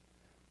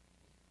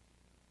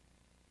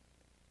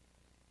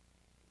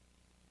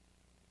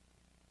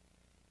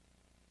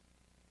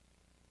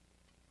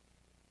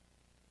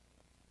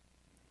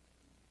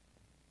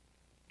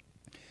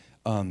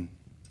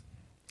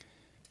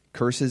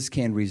 Curses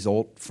can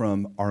result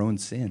from our own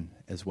sin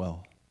as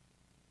well.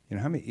 You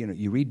know,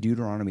 you read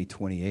Deuteronomy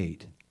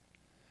 28.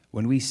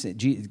 When we sin,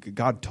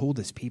 God told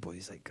his people,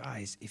 he's like,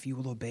 guys, if you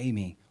will obey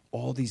me,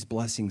 all these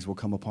blessings will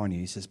come upon you.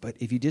 He says, but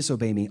if you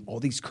disobey me, all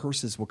these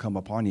curses will come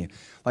upon you.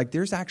 Like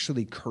there's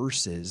actually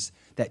curses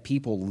that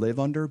people live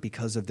under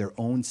because of their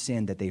own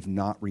sin that they've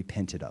not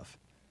repented of.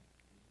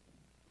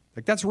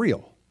 Like that's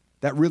real.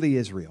 That really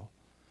is real.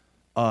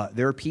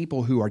 There are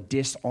people who are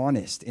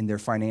dishonest in their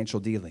financial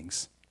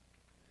dealings.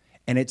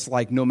 And it's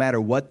like no matter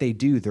what they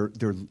do,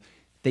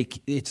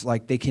 it's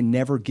like they can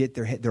never get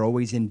their head, they're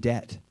always in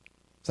debt.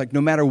 It's like no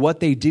matter what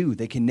they do,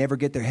 they can never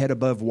get their head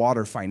above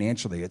water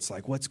financially. It's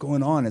like, what's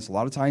going on? It's a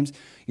lot of times,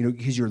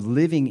 because you're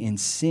living in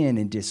sin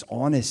and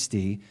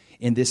dishonesty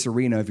in this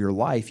arena of your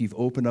life, you've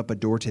opened up a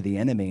door to the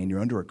enemy and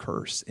you're under a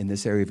curse in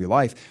this area of your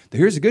life. But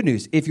here's the good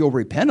news. If you'll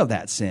repent of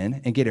that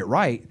sin and get it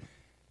right,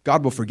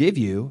 God will forgive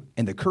you,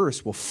 and the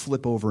curse will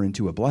flip over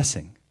into a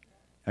blessing.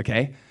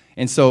 Okay?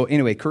 And so,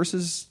 anyway,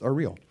 curses are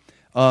real.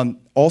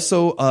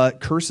 Also,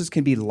 curses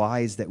can be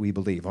lies that we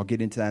believe. I'll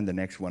get into that in the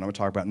next one. I'm going to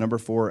talk about number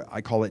 4.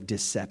 I call it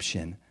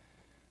deception.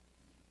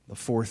 The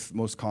 4th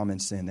most common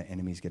sin that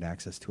enemies get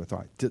access to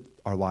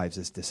our lives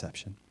is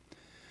deception.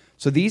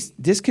 So these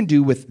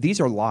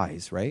are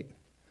lies, right?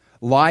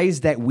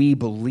 Lies that we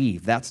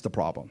believe. That's the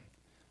problem.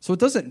 So it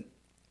doesn't,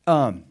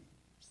 the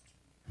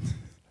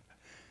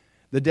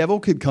devil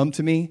could come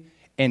to me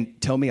and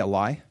tell me a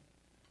lie.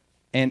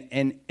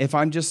 And if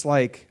I'm just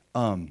like,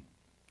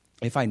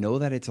 if I know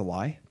that it's a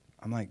lie,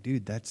 I'm like,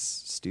 dude, that's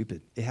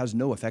stupid. It has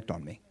no effect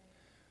on me.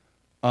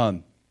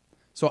 I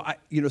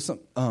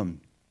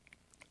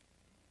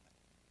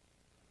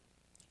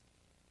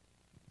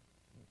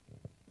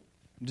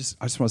just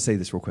want to say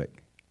this real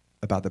quick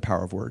about the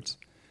power of words.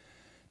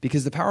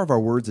 Because the power of our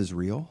words is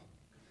real,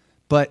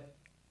 but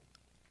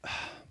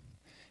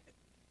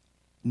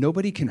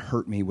nobody can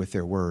hurt me with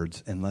their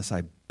words unless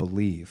I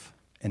believe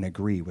and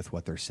agree with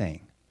what they're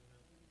saying.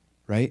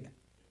 Right?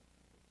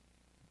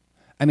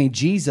 I mean,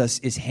 Jesus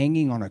is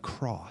hanging on a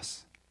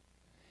cross,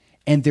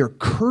 and they're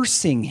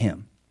cursing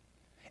him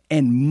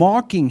and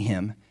mocking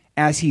him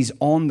as he's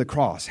on the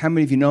cross. How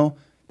many of you know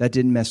that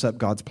didn't mess up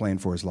God's plan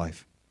for his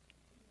life?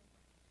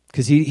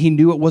 Because he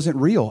knew it wasn't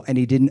real, and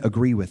he didn't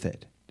agree with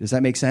it. Does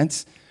that make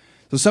sense?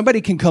 So somebody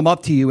can come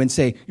up to you and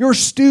say, you're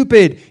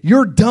stupid,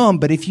 you're dumb,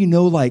 but if you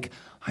know, like,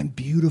 I'm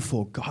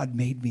beautiful, God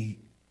made me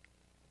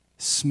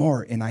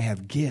smart, and I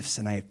have gifts,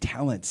 and I have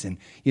talents, and,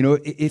 you know,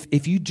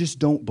 if you just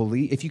don't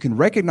believe, if you can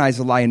recognize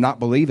a lie and not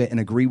believe it and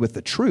agree with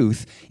the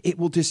truth,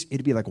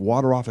 it'd be like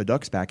water off a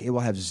duck's back. It will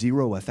have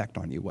zero effect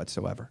on you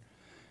whatsoever.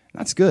 And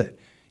that's good.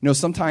 You know,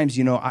 sometimes,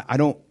 you know, I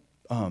don't,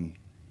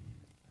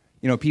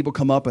 you know, people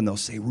come up and they'll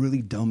say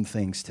really dumb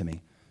things to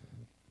me.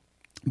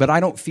 But I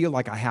don't feel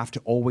like I have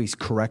to always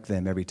correct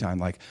them every time.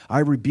 Like, I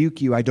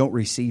rebuke you, I don't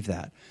receive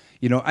that.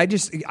 You know, I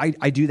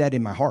do that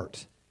in my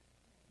heart.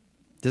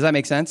 Does that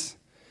make sense?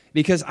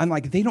 Because I'm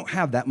like, they don't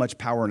have that much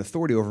power and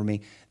authority over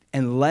me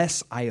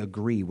unless I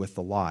agree with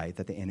the lie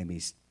that the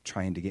enemy's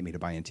trying to get me to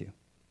buy into.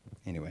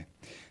 Anyway,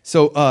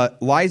 so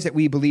lies that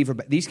we believe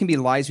about, these can be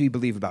lies we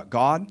believe about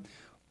God,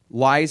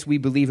 lies we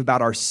believe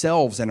about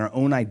ourselves and our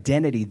own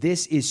identity.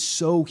 This is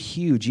so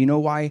huge. You know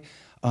why?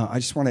 I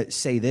just want to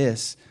say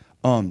this.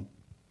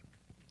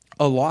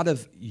 A lot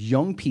of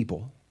young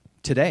people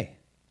today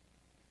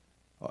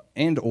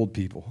and old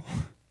people,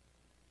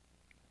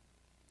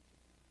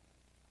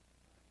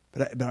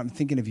 but I'm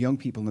thinking of young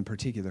people in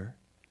particular,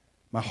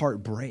 my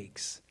heart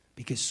breaks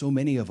because so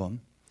many of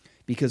them,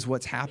 because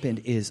what's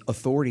happened is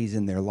authorities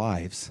in their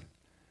lives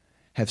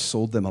have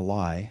sold them a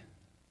lie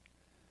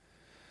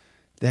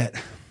that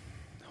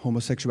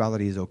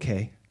homosexuality is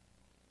okay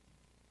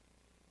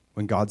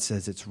when God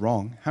says it's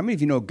wrong. How many of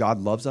you know God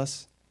loves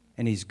us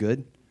and he's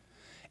good?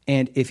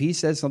 And if he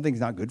says something's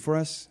not good for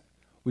us,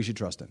 we should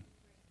trust him.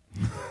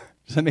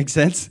 Does that make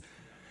sense?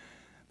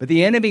 But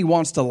the enemy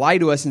wants to lie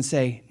to us and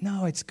say,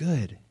 no, it's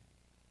good.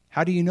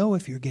 How do you know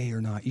if you're gay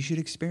or not? You should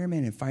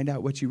experiment and find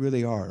out what you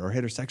really are, or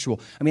heterosexual.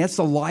 I mean, that's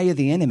the lie of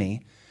the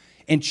enemy.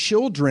 And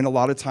children, a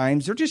lot of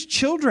times, they're just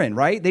children,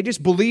 right? They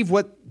just believe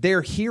what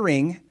they're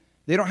hearing.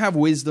 They don't have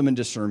wisdom and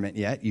discernment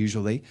yet,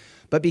 usually.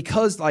 But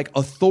because, like,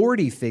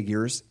 authority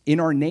figures in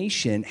our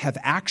nation have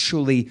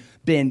actually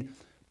been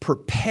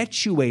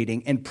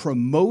perpetuating and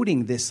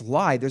promoting this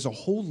lie, there's a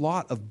whole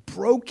lot of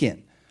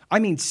broken, I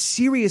mean,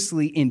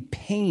 seriously in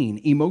pain,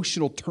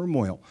 emotional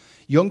turmoil,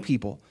 young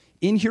people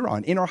in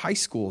Huron, in our high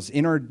schools,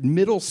 in our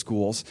middle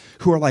schools,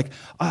 who are like,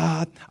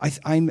 I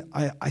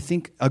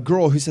think a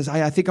girl who says,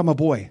 I think I'm a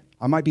boy.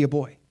 I might be a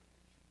boy.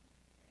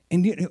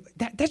 And you know,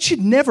 that should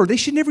never, they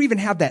should never even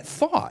have that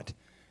thought.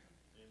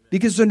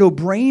 Because it's a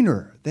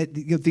no-brainer that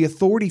the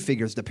authority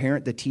figures, the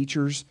parent, the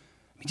teachers,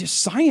 I mean, just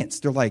science.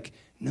 They're like,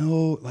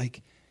 no,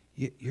 like,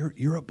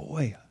 you're a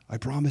boy. I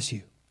promise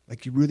you.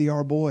 Like, you really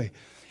are a boy.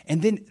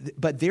 And then,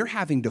 but they're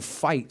having to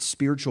fight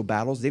spiritual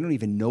battles. They don't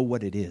even know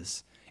what it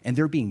is. And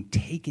they're being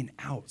taken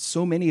out.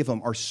 So many of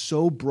them are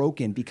so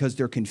broken because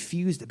they're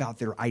confused about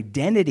their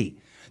identity,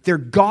 their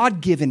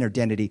God-given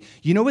identity.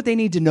 You know what they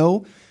need to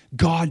know?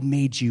 God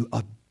made you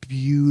a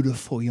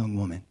beautiful young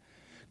woman.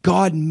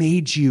 God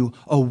made you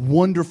a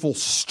wonderful,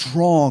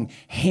 strong,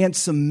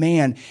 handsome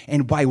man.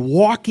 And by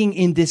walking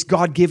in this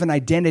God-given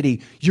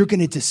identity, you're going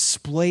to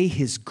display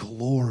his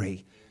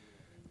glory.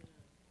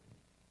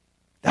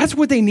 That's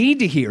what they need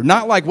to hear.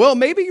 Not like, well,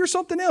 maybe you're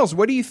something else.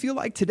 What do you feel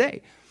like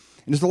today?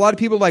 And there's a lot of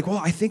people like, well,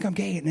 I think I'm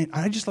gay. And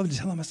I just love to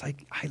tell them, it's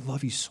like, I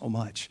love you so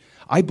much.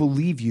 I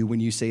believe you when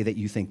you say that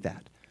you think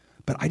that.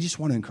 But I just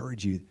want to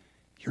encourage you,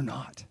 you're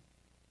not.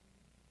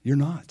 You're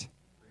not.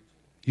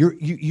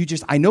 You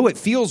just, I know it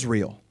feels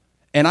real.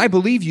 And I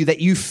believe you that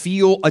you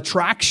feel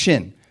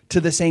attraction to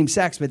the same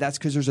sex, but that's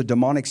because there's a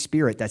demonic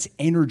spirit that's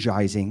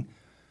energizing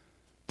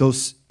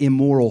those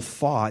immoral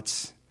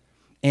thoughts.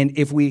 And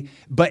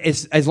but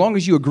as long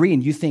as you agree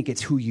and you think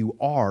it's who you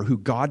are, who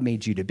God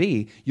made you to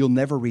be, you'll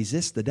never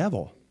resist the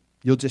devil.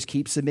 You'll just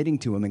keep submitting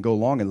to him and go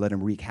along and let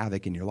him wreak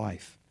havoc in your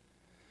life.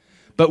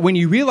 But when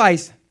you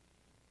realize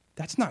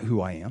that's not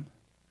who I am,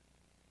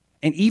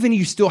 and even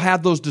you still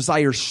have those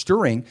desires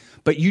stirring,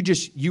 but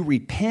you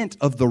repent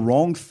of the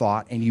wrong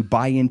thought and you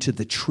buy into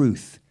the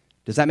truth.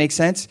 Does that make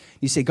sense?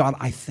 You say, God,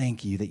 I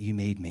thank you that you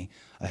made me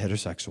a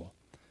heterosexual.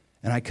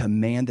 And I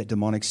command that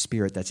demonic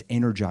spirit that's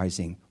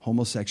energizing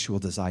homosexual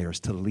desires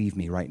to leave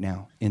me right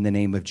now in the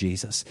name of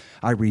Jesus.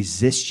 I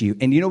resist you.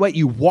 And you know what?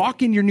 You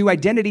walk in your new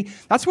identity.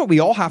 That's what we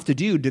all have to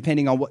do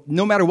depending on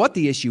no matter what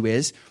the issue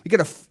is. We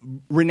got to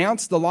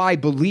renounce the lie,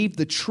 believe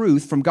the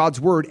truth from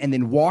God's word, and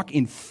then walk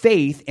in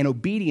faith and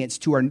obedience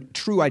to our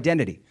true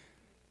identity.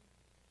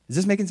 Is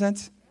this making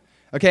sense?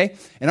 Okay?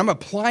 And I'm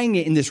applying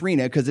it in this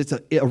arena because it's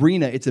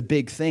a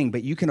big thing,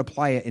 but you can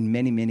apply it in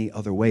many, many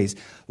other ways.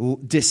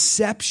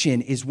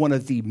 Deception is one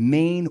of the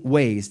main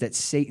ways that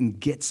Satan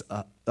gets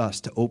us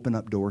to open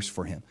up doors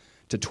for him,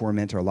 to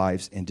torment our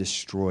lives and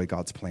destroy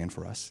God's plan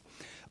for us.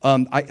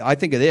 I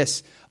think of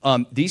this.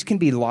 These can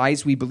be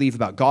lies we believe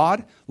about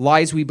God,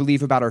 lies we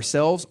believe about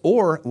ourselves,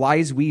 or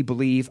lies we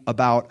believe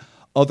about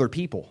other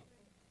people.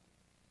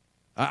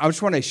 I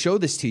just want to show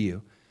this to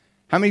you.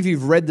 How many of you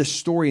have read the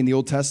story in the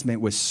Old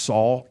Testament with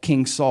Saul,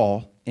 King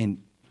Saul,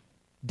 and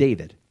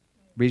David?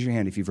 Raise your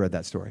hand if you've read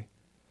that story.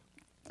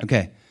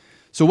 Okay.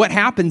 So what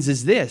happens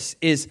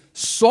is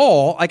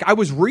Saul, like I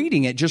was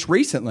reading it just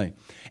recently,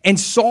 and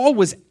Saul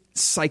was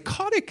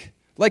psychotic,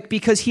 like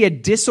because he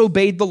had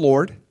disobeyed the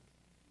Lord,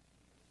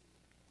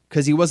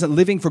 because he wasn't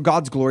living for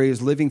God's glory, he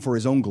was living for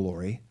his own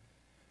glory.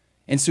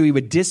 And so he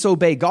would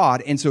disobey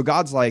God. And so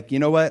God's like, you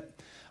know what?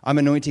 I'm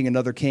anointing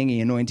another king. He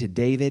anointed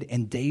David,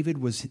 and David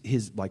was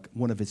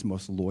one of his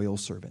most loyal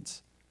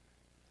servants.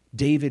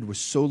 David was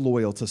so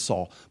loyal to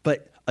Saul,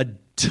 but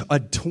a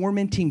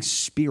tormenting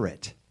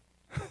spirit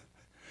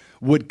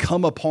would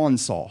come upon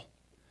Saul,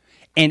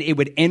 and it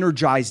would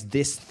energize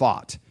this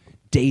thought: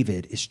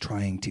 David is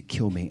trying to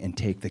kill me and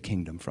take the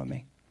kingdom from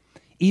me.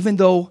 Even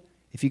though,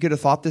 if you could have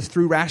thought this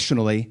through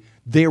rationally,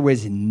 there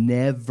was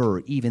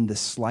never even the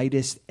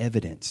slightest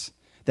evidence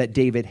that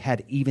David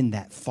had even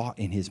that thought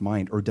in his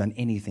mind or done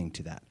anything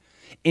to that.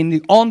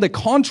 On the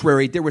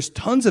contrary, there was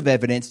tons of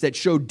evidence that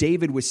showed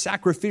David was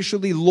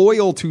sacrificially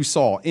loyal to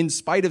Saul in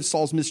spite of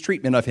Saul's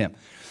mistreatment of him.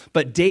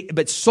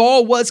 But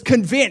Saul was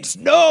convinced,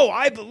 no,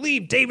 I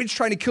believe David's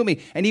trying to kill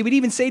me. And he would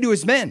even say to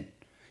his men,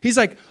 he's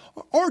like,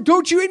 or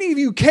don't any of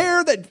you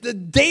care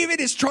that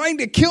David is trying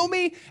to kill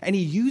me? And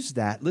he used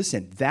that.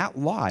 Listen, that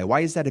lie,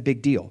 why is that a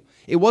big deal?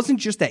 It wasn't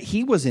just that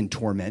he was in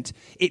torment.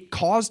 It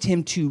caused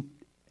him to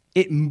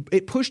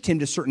It pushed him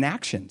to certain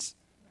actions.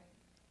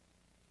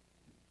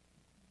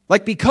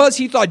 Like because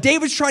he thought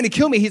David's trying to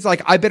kill me, he's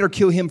like, I better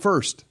kill him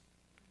first.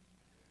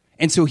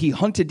 And so he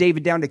hunted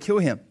David down to kill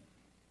him.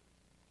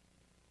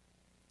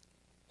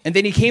 And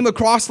then he came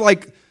across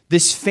like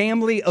this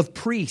family of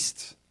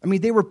priests. I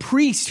mean, they were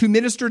priests who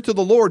ministered to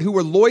the Lord, who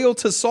were loyal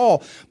to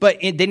Saul. But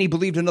then he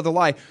believed another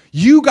lie.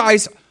 You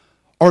guys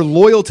are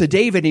loyal to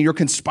David and you're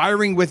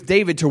conspiring with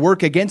David to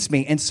work against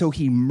me. And so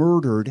he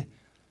murdered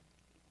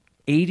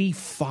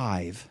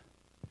 85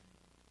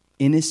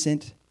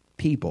 innocent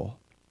people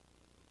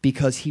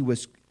because he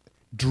was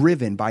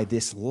driven by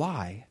this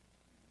lie.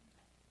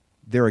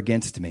 They're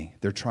against me.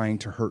 They're trying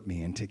to hurt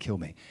me and to kill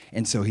me.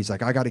 And so he's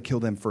like, I got to kill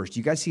them first.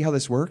 You guys see how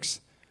this works?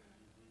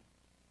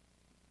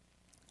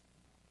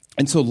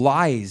 And so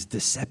lies,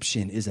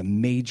 deception is a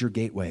major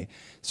gateway.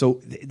 So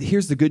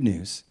here's the good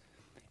news.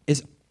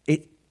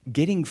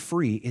 Getting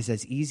free is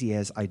as easy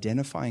as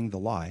identifying the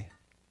lie,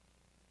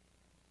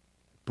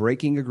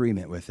 breaking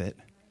agreement with it,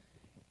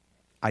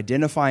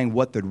 identifying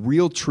what the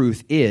real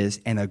truth is,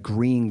 and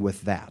agreeing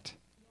with that.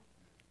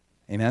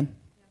 Amen?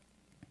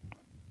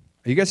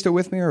 Are you guys still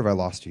with me, or have I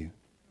lost you?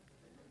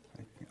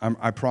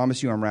 I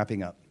promise you I'm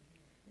wrapping up.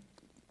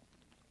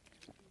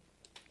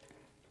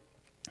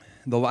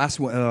 The last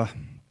one,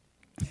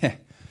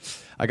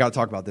 I got to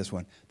talk about this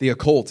one. The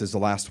occult is the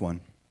last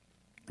one.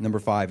 Number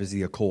 5 is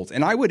the occult.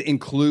 And I would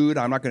include,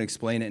 I'm not going to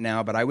explain it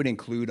now, but I would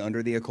include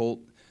under the occult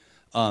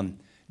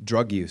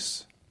drug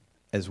use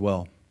as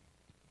well.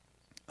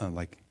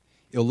 Like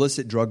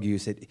illicit drug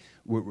use.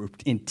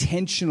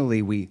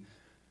 Intentionally, we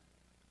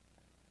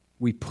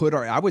put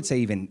I would say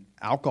even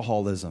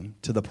alcoholism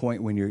to the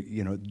point when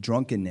you're,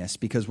 drunkenness,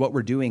 because what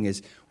we're doing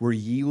is we're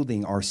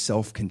yielding our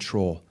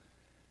self-control,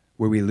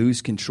 where we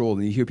lose control.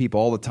 And you hear people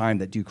all the time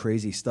that do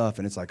crazy stuff,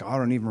 and it's like, I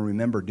don't even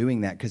remember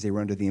doing that because they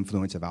were under the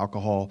influence of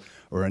alcohol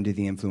or under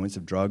the influence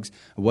of drugs.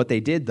 What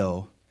they did,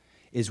 though,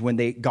 is when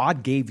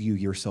God gave you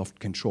your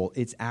self-control,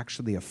 it's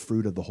actually a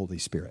fruit of the Holy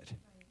Spirit.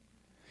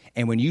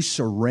 And when you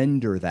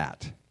surrender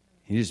that,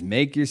 you just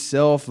make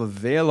yourself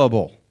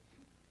available,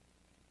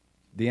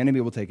 the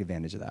enemy will take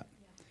advantage of that.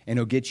 And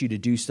he'll get you to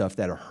do stuff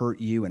that'll hurt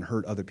you and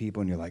hurt other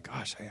people. And you're like,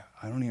 gosh,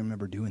 I don't even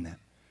remember doing that.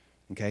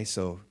 Okay,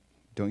 so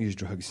don't use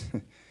drugs.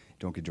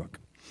 Don't get drunk.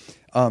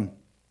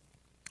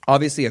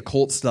 Obviously,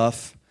 occult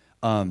stuff,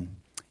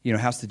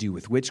 has to do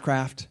with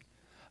witchcraft.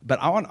 But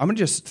I'm going to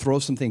just throw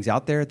some things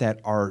out there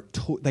that are,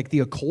 like the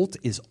occult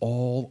is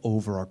all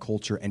over our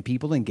culture, and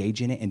people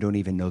engage in it and don't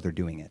even know they're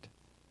doing it.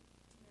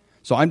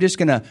 So I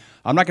don't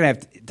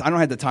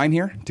have the time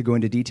here to go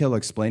into detail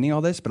explaining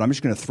all this, but I'm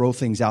just going to throw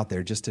things out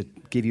there just to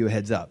give you a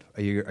heads up.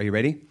 Are you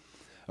ready?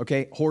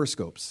 Okay,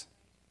 horoscopes.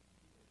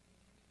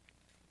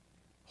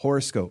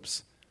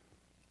 Horoscopes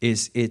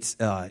it's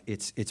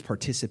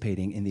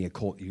participating in the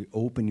occult. You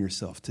open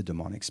yourself to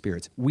demonic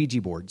spirits.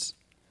 Ouija boards.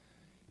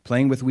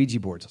 Playing with Ouija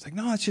boards. I was like,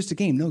 no, it's just a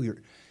game. No,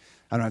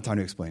 I don't have time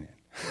to explain it.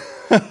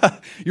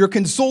 You're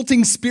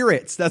consulting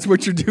spirits. That's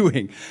what you're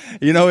doing.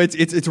 You know,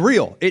 it's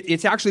real.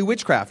 It's actually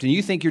witchcraft. And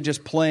you think you're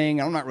just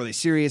playing. I'm not really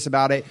serious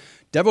about it.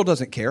 Devil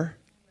doesn't care.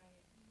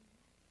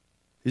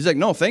 He's like,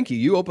 no, thank you.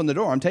 You open the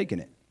door. I'm taking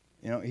it.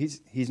 You know,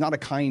 he's not a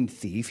kind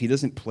thief. He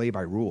doesn't play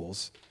by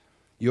rules.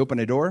 You open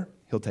a door,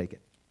 he'll take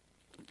it.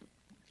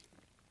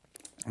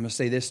 I'm going to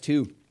say this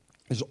too.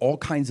 There's all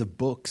kinds of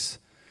books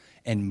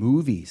and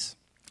movies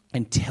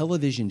and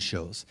television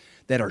shows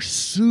that are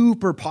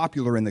super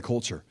popular in the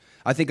culture.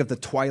 I think of the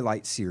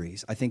Twilight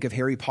series. I think of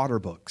Harry Potter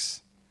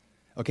books,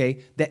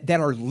 okay, that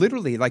are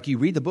literally, like you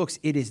read the books,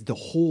 the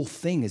whole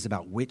thing is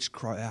about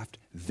witchcraft,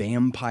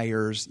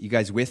 vampires. You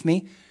guys with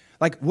me?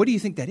 Like, what do you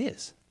think that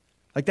is?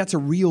 Like, that's a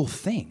real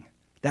thing.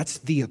 That's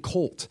the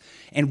occult.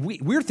 And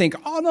we're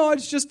thinking, oh, no,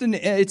 it's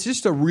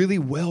just a really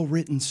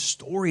well-written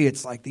story.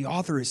 It's like the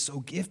author is so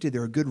gifted.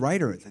 They're a good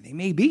writer. They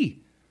may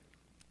be.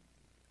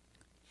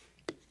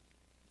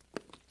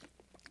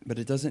 But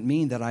it doesn't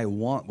mean that I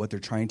want what they're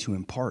trying to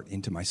impart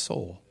into my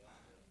soul.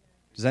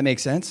 Does that make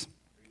sense?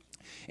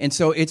 And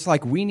so it's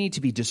like we need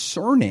to be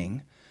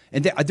discerning.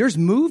 And there's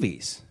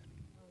movies.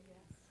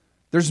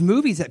 There's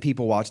movies that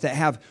people watch that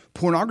have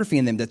pornography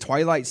in them, the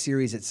Twilight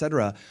series,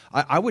 etc.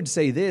 I would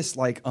say this,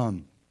 like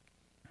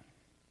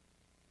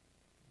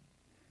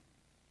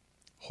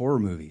horror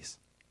movies.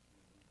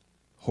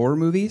 Horror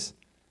movies?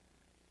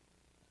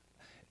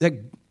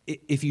 Like,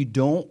 if you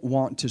don't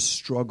want to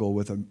struggle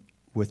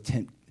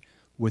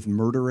with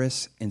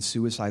murderous and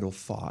suicidal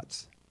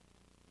thoughts,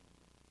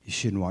 you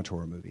shouldn't watch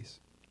horror movies.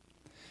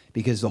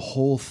 Because the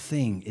whole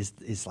thing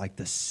is like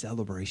the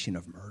celebration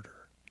of murder.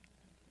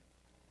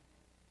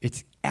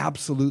 It's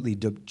absolutely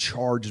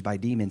charged by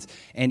demons.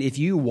 And if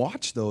you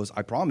watch those,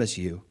 I promise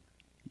you,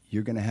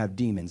 you're going to have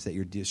demons that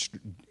you're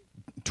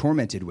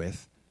tormented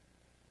with.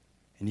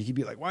 And you can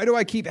be like, why do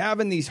I keep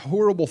having these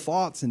horrible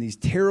thoughts and these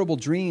terrible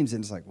dreams?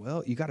 And it's like,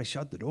 well, you got to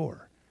shut the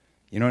door.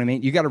 You know what I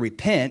mean? You got to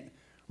repent,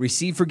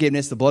 receive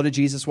forgiveness, the blood of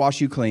Jesus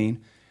wash you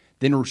clean,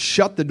 then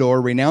shut the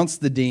door, renounce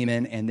the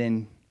demon, and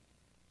then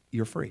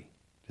you're free.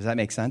 Does that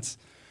make sense?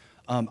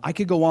 I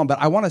could go on, but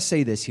I want to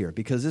say this here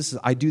because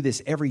I do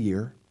this every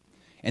year.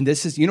 And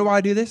this is, you know why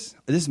I do this?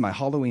 This is my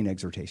Halloween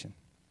exhortation.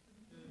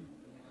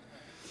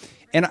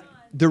 And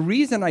the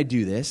reason I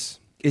do this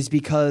is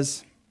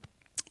because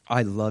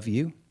I love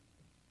you.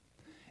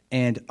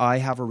 And I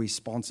have a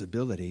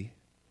responsibility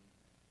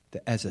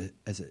that as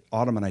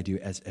Autumn and I do,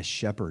 as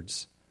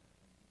shepherds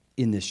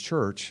in this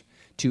church,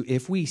 to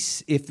if we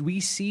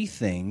see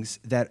things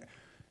that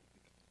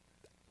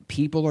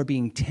people are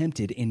being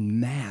tempted in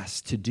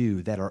mass to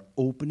do that are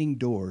opening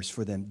doors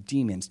for them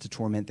demons to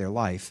torment their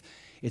life,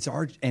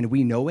 and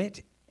we know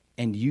it,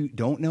 and you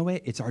don't know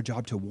it, it's our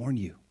job to warn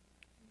you,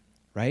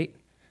 right?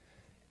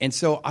 And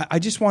so I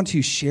just want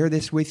to share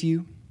this with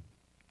you,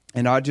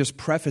 and I'll just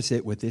preface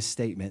it with this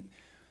statement.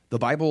 The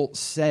Bible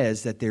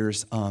says that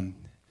there's,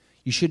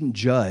 you shouldn't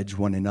judge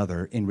one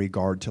another in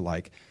regard to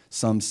like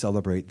some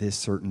celebrate this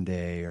certain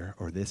day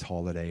or this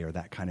holiday or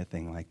that kind of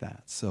thing like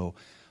that. So,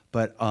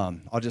 but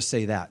I'll just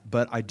say that.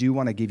 But I do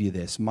want to give you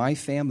this. My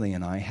family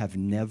and I have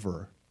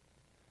never,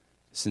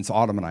 since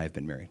Autumn and I have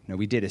been married. Now,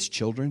 we did as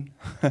children,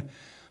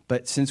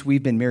 but since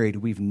we've been married,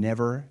 we've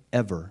never,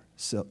 ever,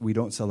 we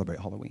don't celebrate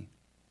Halloween.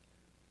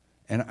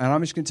 And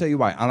I'm just going to tell you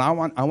why. And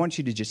I want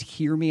you to just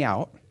hear me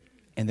out.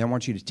 And then I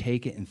want you to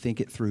take it and think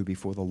it through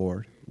before the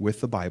Lord with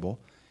the Bible,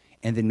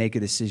 and then make a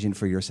decision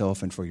for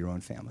yourself and for your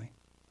own family,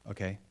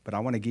 okay? But I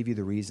want to give you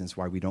the reasons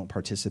why we don't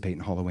participate in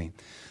Halloween.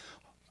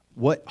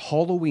 What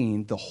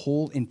Halloween, the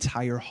whole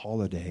entire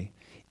holiday,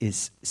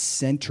 is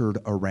centered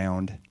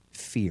around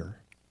fear.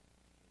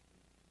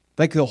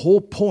 Like the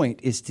whole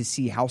point is to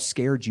see how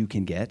scared you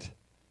can get.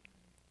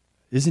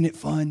 Isn't it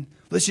fun?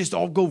 Let's just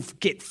all go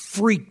get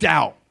freaked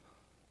out.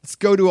 Let's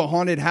go to a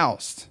haunted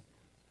house.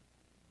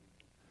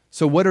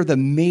 So what are the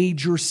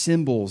major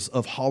symbols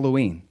of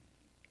Halloween?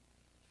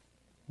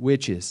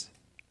 Witches.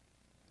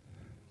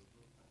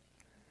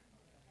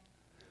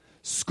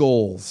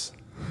 Skulls.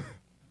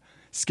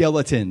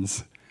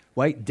 Skeletons.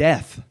 Right?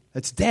 Death.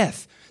 That's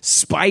death.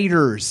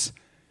 Spiders.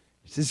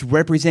 This is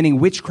representing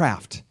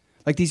witchcraft.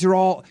 Like these are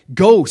all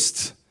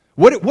ghosts.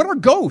 What are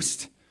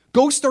ghosts?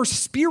 Ghosts are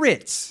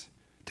spirits.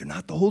 They're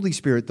not the Holy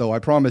Spirit, though, I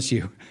promise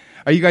you.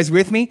 Are you guys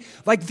with me?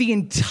 Like the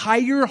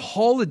entire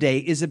holiday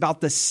is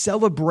about the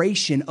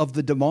celebration of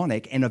the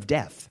demonic and of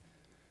death.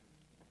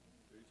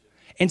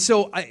 And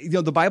so,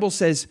 the Bible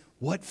says,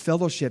 what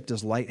fellowship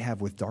does light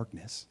have with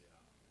darkness?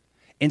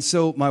 And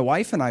so my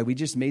wife and I, we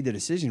just made the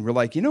decision. We're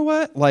like, you know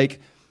what? Like,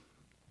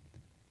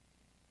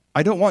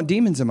 I don't want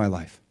demons in my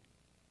life.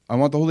 I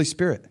want the Holy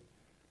Spirit.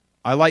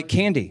 I like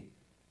candy.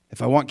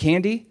 If I want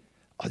candy,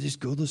 I'll just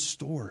go to the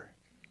store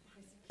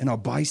and I'll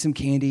buy some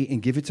candy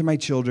and give it to my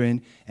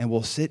children, and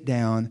we'll sit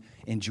down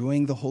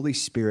enjoying the Holy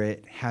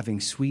Spirit, having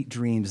sweet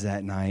dreams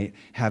that night,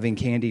 having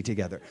candy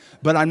together.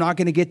 But I'm not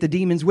going to get the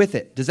demons with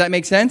it. Does that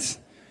make sense?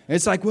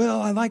 It's like,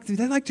 well,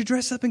 they like to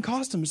dress up in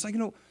costumes. It's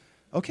like,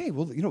 okay,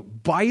 well,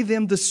 buy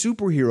them the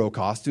superhero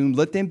costume.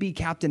 Let them be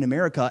Captain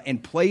America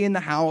and play in the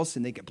house,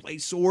 and they can play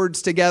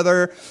swords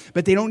together.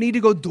 But they don't need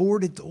to go door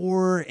to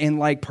door and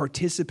like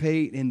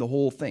participate in the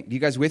whole thing. You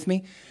guys with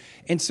me?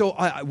 And so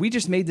we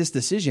just made this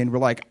decision. We're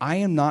like, I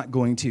am not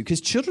going to,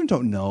 because children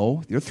don't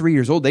know. They're 3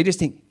 years old. They just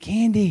think,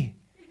 candy.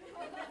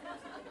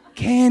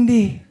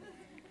 Candy.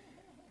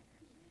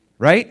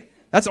 Right?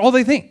 That's all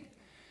they think.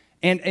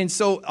 And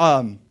so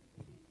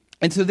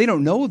they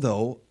don't know,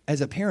 though,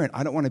 as a parent,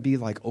 I don't want to be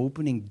like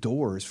opening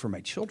doors for my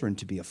children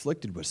to be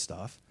afflicted with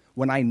stuff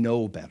when I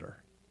know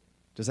better.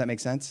 Does that make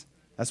sense?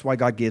 That's why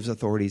God gives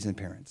authorities and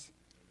parents.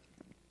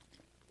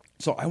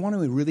 So I want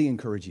to really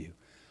encourage you.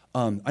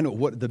 I know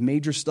what the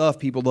major stuff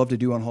people love to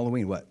do on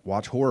Halloween. What?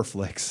 Watch horror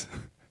flicks.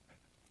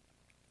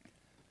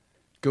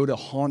 Go to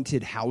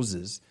haunted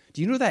houses.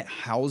 Do you know that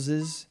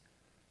houses,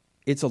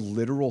 it's a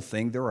literal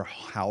thing. There are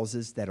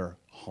houses that are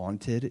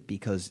haunted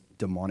because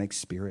demonic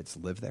spirits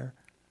live there.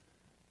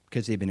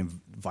 Because they've been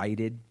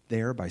invited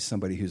there by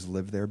somebody who's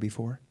lived there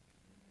before.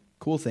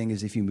 Cool thing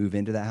is if you move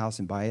into that house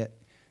and buy it,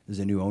 there's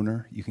a new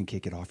owner, you can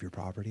kick it off your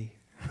property.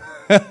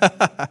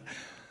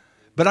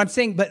 But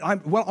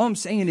all I'm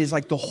saying is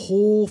like the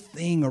whole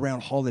thing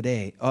around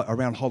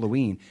around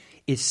Halloween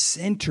is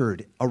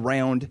centered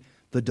around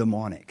the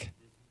demonic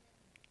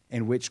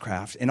and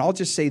witchcraft. And I'll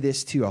just say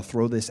this too, I'll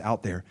throw this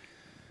out there.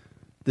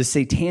 The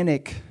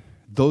satanic,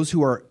 those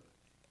who are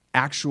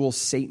actual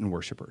Satan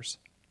worshipers,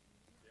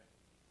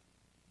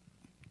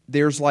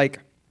 there's like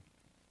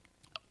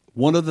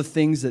one of the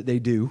things that they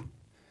do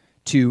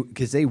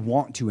because they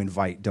want to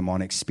invite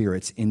demonic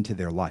spirits into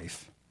their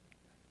life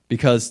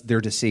because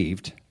they're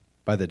deceived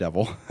by the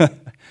devil.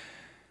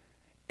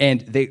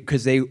 And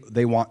because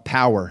they want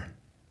power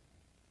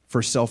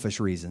for selfish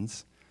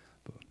reasons.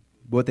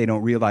 What they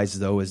don't realize,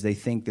 though, is they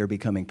think they're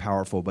becoming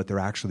powerful, but they're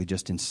actually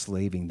just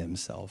enslaving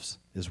themselves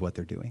is what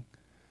they're doing.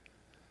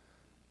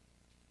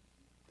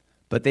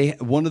 But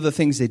one of the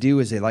things they do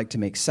is they like to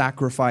make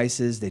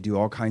sacrifices. They do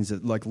all kinds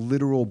of like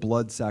literal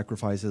blood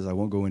sacrifices. I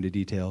won't go into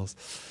details.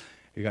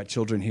 You got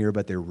children here,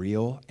 but they're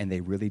real, and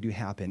they really do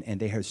happen. And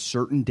they have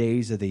certain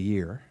days of the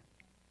year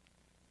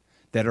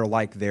that are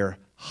like their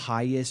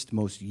highest,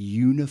 most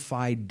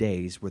unified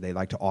days where they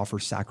like to offer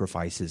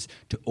sacrifices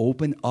to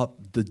open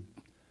up the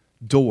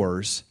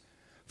doors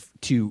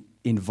to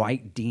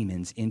invite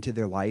demons into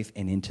their life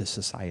and into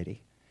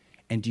society.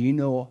 And do you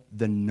know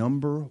the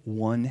number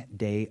one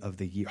day of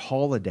the year,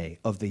 holiday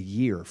of the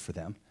year for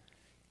them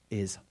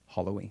is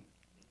Halloween,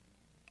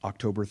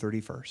 October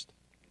 31st.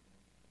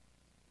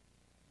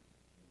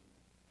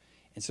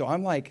 And so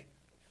I'm like,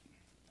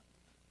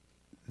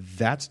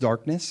 that's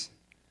darkness.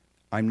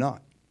 I'm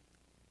not.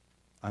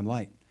 I'm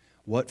light.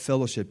 What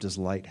fellowship does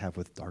light have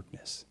with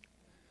darkness?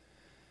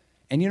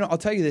 And, I'll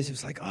tell you this.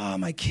 It's like, oh,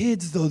 my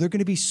kids, though, they're going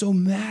to be so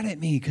mad at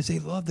me because they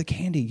love the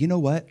candy. You know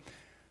what?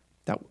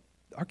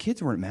 Our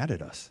kids weren't mad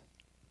at us.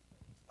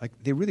 Like,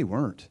 they really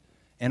weren't.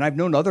 And I've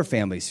known other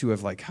families who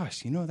have like,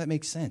 gosh, that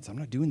makes sense. I'm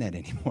not doing that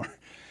anymore.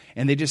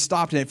 And they just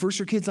stopped. And at first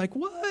your kid's like,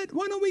 what?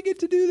 Why don't we get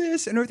to do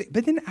this? And everything.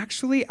 But then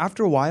actually,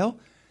 after a while,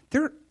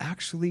 they're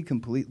actually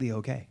completely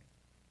okay.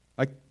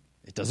 Like,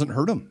 it doesn't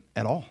hurt them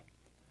at all.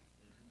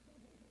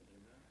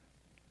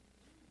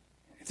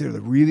 If they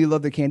really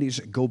love the candy,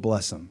 just go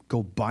bless them.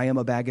 Go buy them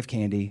a bag of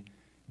candy.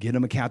 Get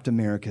them a Captain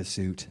America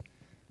suit.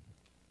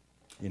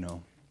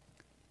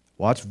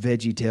 Watch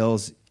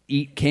VeggieTales,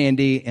 eat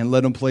candy, and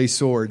let them play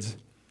swords.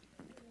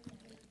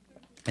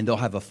 And they'll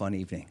have a fun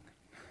evening.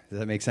 Does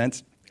that make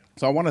sense?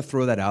 So I want to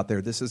throw that out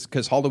there. This is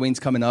because Halloween's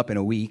coming up in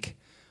a week,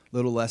 a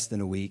little less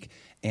than a week.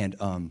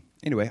 And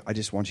anyway, I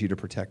just want you to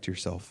protect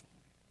yourself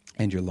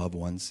and your loved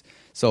ones.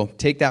 So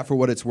take that for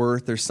what it's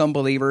worth. There's some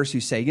believers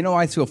who say,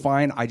 I feel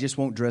fine. I just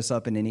won't dress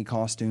up in any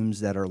costumes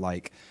that are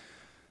like,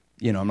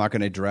 I'm not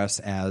going to dress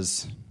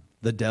as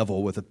the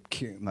devil with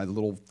my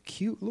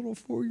cute little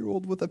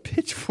 4-year-old with a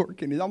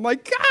pitchfork in it. I'm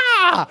like,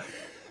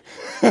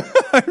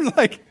 I'm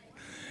like,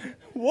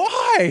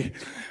 why?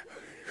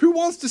 Who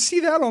wants to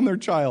see that on their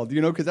child?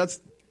 Because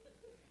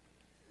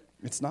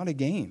it's not a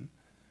game.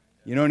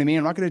 You know what I mean?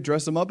 I'm not going to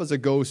dress them up as a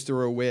ghost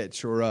or a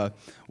witch or a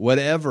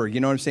whatever. You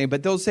know what I'm saying?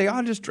 But they'll say,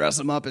 I'll just dress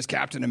them up as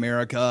Captain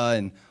America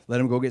and let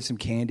them go get some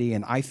candy.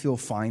 And I feel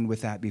fine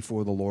with that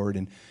before the Lord.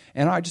 And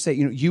I just say,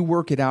 you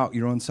work it out,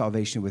 your own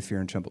salvation with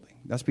fear and trembling.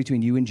 That's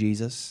between you and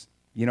Jesus.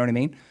 You know what I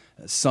mean?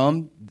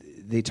 Some,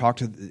 they talk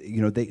to,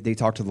 they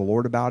talk to the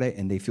Lord about it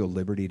and they feel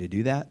liberty to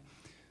do that.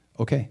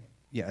 Okay.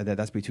 Yeah,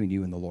 that's between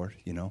you and the Lord,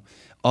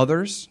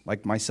 Others,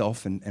 like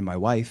myself and my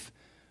wife,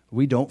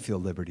 we don't feel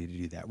liberty to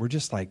do that. We're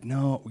just like,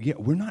 no,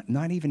 we're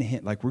not even a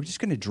hint. Like, we're just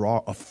going to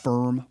draw a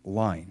firm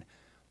line.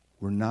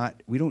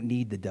 We don't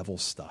need the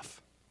devil's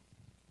stuff.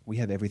 We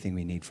have everything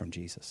we need from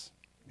Jesus.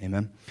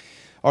 Amen.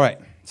 All right.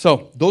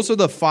 So those are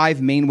the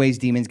 5 main ways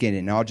demons get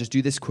in. Now I'll just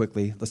do this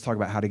quickly. Let's talk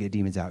about how to get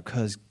demons out.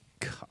 Because,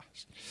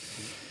 gosh.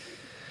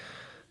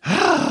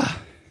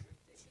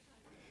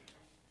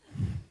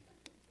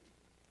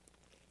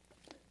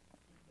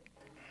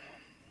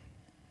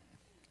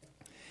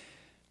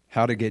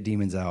 How to get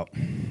demons out.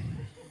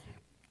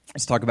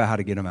 Let's talk about how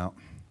to get them out.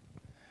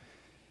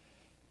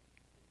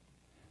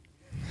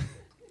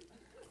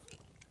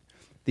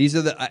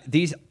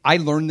 I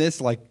learned this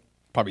like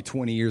probably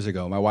 20 years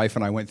ago. My wife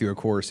and I went through a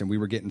course, and we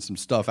were getting some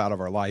stuff out of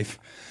our life.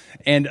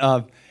 And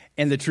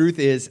the truth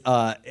is,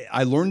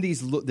 I learned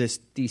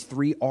these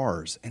 3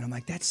 R's, and I'm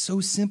like, that's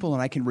so simple,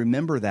 and I can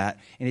remember that,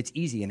 and it's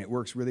easy, and it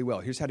works really well.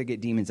 Here's how to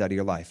get demons out of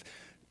your life.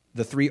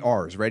 The 3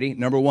 R's. Ready?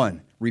 Number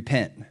 1,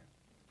 repent.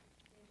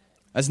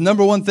 That's the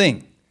number 1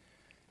 thing.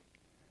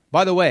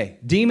 By the way,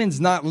 demons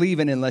not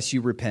leaving unless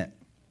you repent.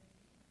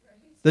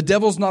 The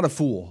devil's not a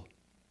fool.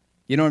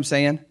 You know what I'm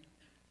saying?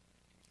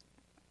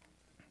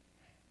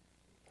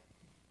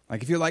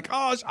 Like if you're like,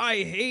 oh,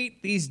 I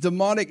hate these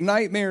demonic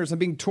nightmares. I'm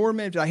being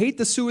tormented. I hate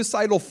the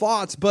suicidal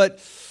thoughts, but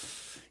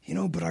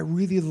I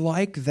really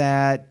like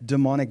that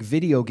demonic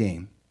video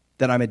game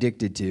that I'm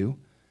addicted to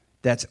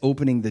that's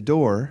opening the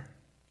door.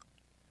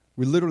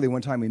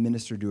 One time we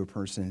ministered to a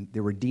person.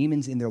 There were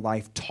demons in their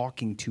life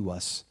talking to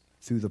us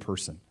through the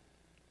person.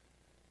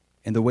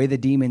 And the way the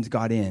demons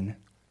got in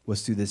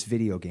was through this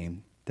video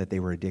game that they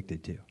were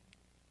addicted to.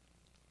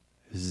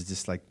 This is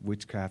just like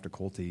witchcraft,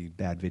 occulty,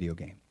 bad video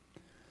game.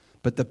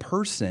 But the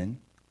person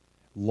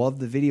loved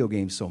the video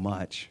game so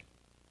much,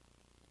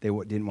 they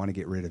didn't want to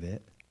get rid of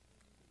it.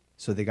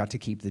 So they got to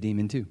keep the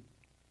demon too.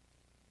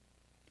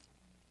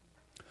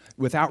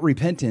 Without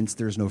repentance,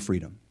 there's no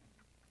freedom.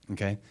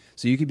 Okay?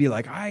 So you could be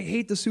like, I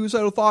hate the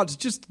suicidal thoughts.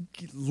 Just,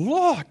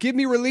 give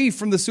me relief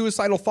from the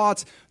suicidal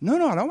thoughts. No,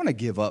 I don't want to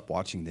give up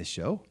watching this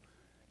show.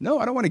 No,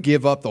 I don't want to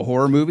give up the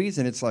horror movies.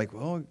 And it's like,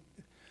 well,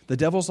 the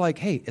devil's like,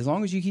 hey, as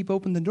long as you keep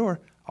opening the door,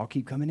 I'll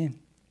keep coming in.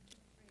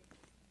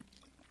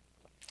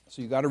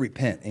 So you got to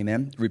repent,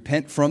 amen?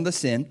 Repent from the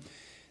sin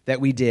that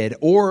we did,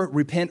 or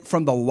repent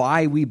from the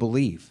lie we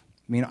believe.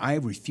 I mean, I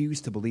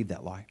refuse to believe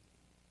that lie.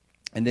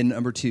 And then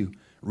number 2,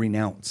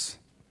 renounce.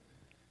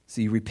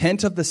 So you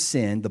repent of the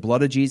sin, the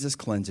blood of Jesus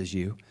cleanses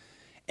you,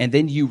 and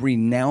then you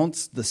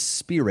renounce the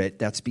spirit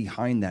that's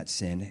behind that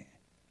sin,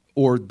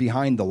 or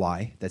behind the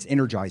lie that's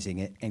energizing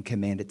it, and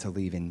command it to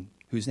leave in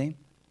whose name?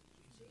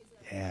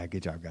 Jesus. Yeah,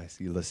 good job, guys.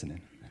 You're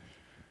listening.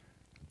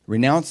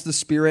 Renounce the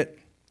spirit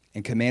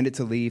and command it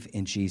to leave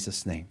in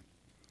Jesus' name.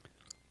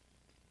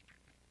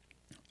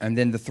 And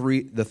then the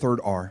third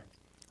R,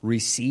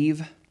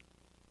 receive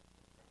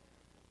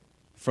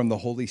from the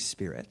Holy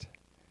Spirit.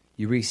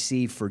 You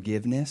receive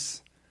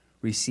forgiveness,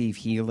 receive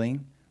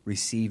healing,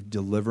 receive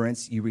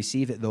deliverance. You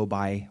receive it, though,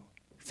 by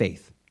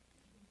faith.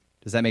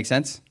 Does that make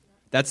sense?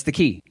 That's the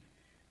key.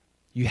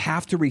 You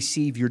have to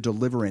receive your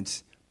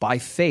deliverance by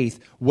faith.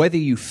 Whether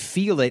you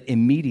feel it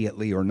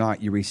immediately or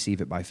not, you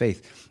receive it by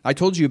faith. I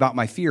told you about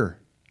my fear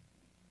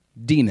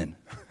demon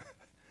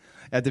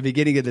at the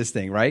beginning of this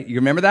thing, right? You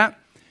remember that?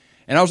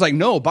 And I was like,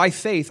 no, by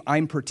faith,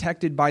 I'm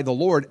protected by the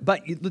Lord.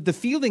 But the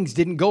feelings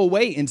didn't go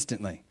away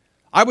instantly.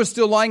 I was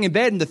still lying in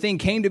bed, and the thing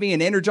came to me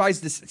and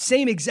energized the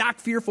same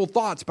exact fearful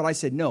thoughts. But I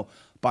said, no,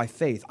 by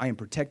faith, I am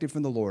protected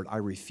from the Lord. I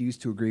refuse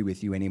to agree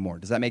with you anymore.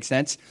 Does that make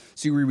sense?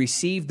 So we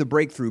received the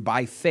breakthrough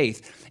by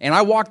faith. And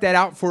I walked that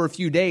out for a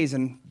few days,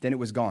 and then it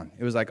was gone.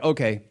 It was like,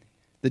 okay,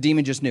 the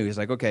demon just knew. He's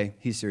like, okay,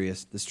 he's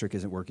serious. This trick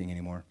isn't working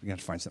anymore. We got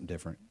to find something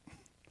different.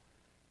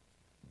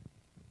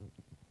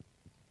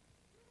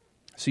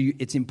 So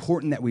it's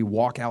important that we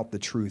walk out the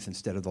truth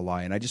instead of the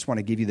lie. And I just want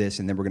to give you this,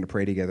 and then we're going to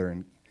pray together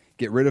and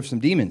get rid of some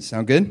demons.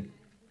 Sound good?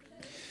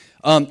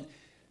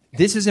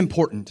 This is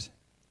important.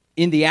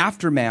 In the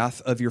aftermath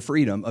of your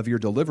freedom, of your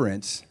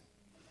deliverance,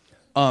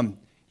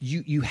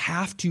 you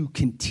have to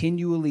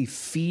continually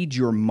feed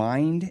your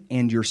mind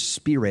and your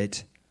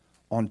spirit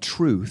on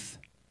truth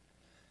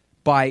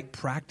by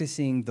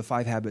practicing the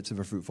 5 habits of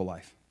a fruitful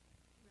life,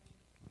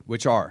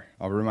 which are,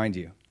 I'll remind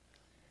you,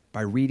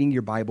 by reading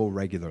your Bible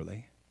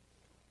regularly.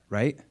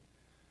 Right?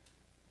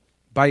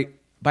 By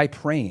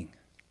praying,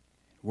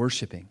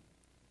 worshiping,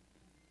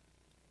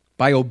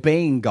 by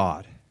obeying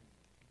God,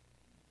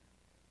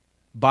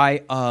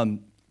 by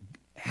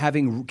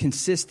having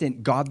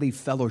consistent godly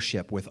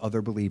fellowship with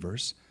other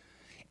believers,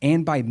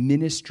 and by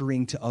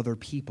ministering to other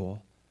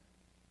people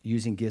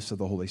using gifts of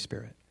the Holy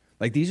Spirit.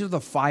 Like these are the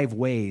 5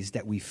 ways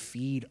that we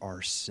feed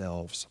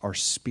ourselves, our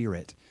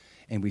spirit,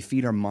 and we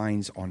feed our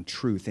minds on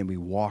truth, and we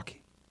walk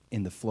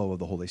in the flow of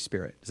the Holy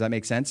Spirit. Does that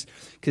make sense?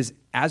 Because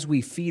as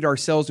we feed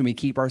ourselves and we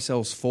keep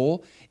ourselves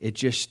full,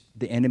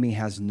 the enemy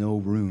has no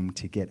room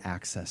to get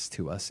access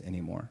to us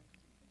anymore.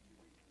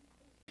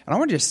 And I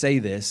want to just say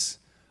this.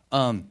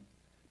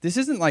 This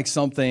isn't like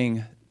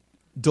something,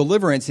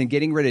 deliverance and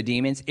getting rid of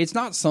demons, it's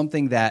not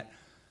something that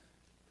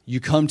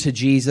you come to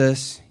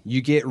Jesus,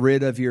 you get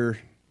rid of your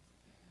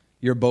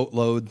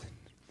boatload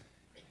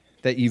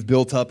that you've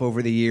built up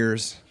over the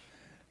years,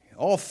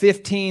 all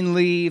 15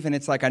 leave, and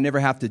it's like, I never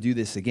have to do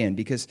this again.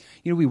 Because,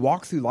 we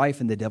walk through life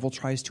and the devil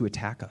tries to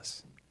attack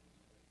us.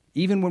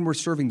 Even when we're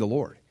serving the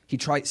Lord,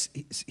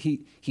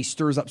 he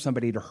stirs up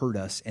somebody to hurt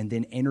us and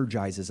then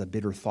energizes a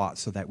bitter thought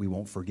so that we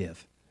won't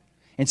forgive.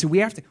 And so we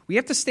have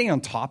to stay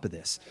on top of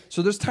this.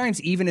 So there's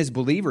times even as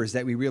believers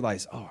that we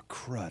realize, oh,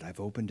 crud, I've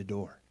opened a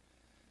door,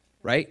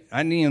 right? I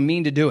didn't even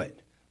mean to do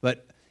it.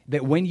 But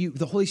when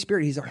the Holy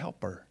Spirit, he's our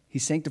helper. He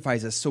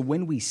sanctifies us. So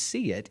when we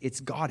see it, it's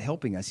God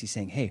helping us. He's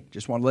saying, hey,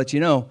 just want to let you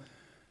know,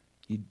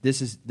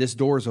 this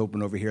door is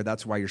open over here.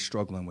 That's why you're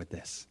struggling with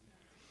this.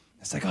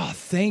 It's like, oh,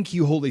 thank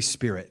you, Holy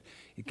Spirit.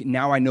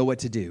 Now I know what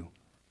to do.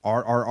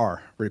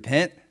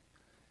 Repent.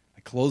 I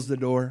close the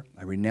door.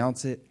 I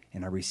renounce it.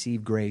 And I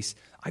receive grace.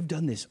 I've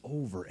done this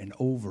over and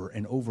over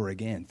and over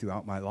again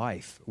throughout my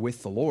life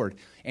with the Lord.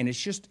 And it's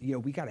just,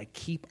 we got to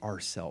keep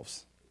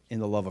ourselves in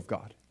the love of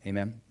God.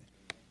 Amen.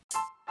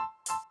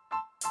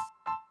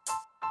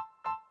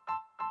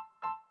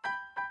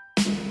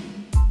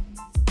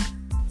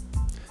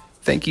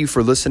 Thank you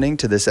for listening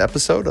to this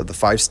episode of the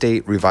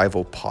 5-State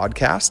Revival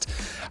Podcast.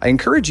 I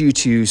encourage you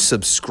to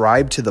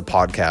subscribe to the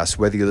podcast,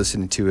 whether you're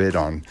listening to it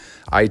on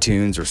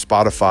iTunes or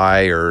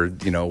Spotify or,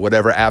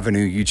 whatever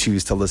avenue you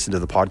choose to listen to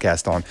the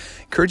podcast on.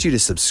 I encourage you to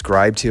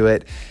subscribe to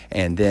it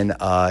and then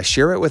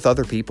share it with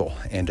other people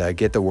and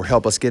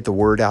help us get the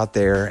word out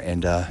there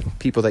and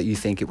people that you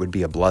think it would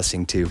be a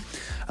blessing to.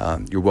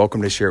 You're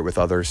welcome to share it with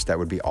others. That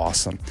would be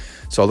awesome.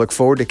 So I look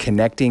forward to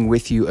connecting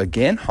with you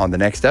again on the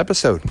next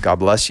episode. God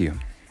bless you.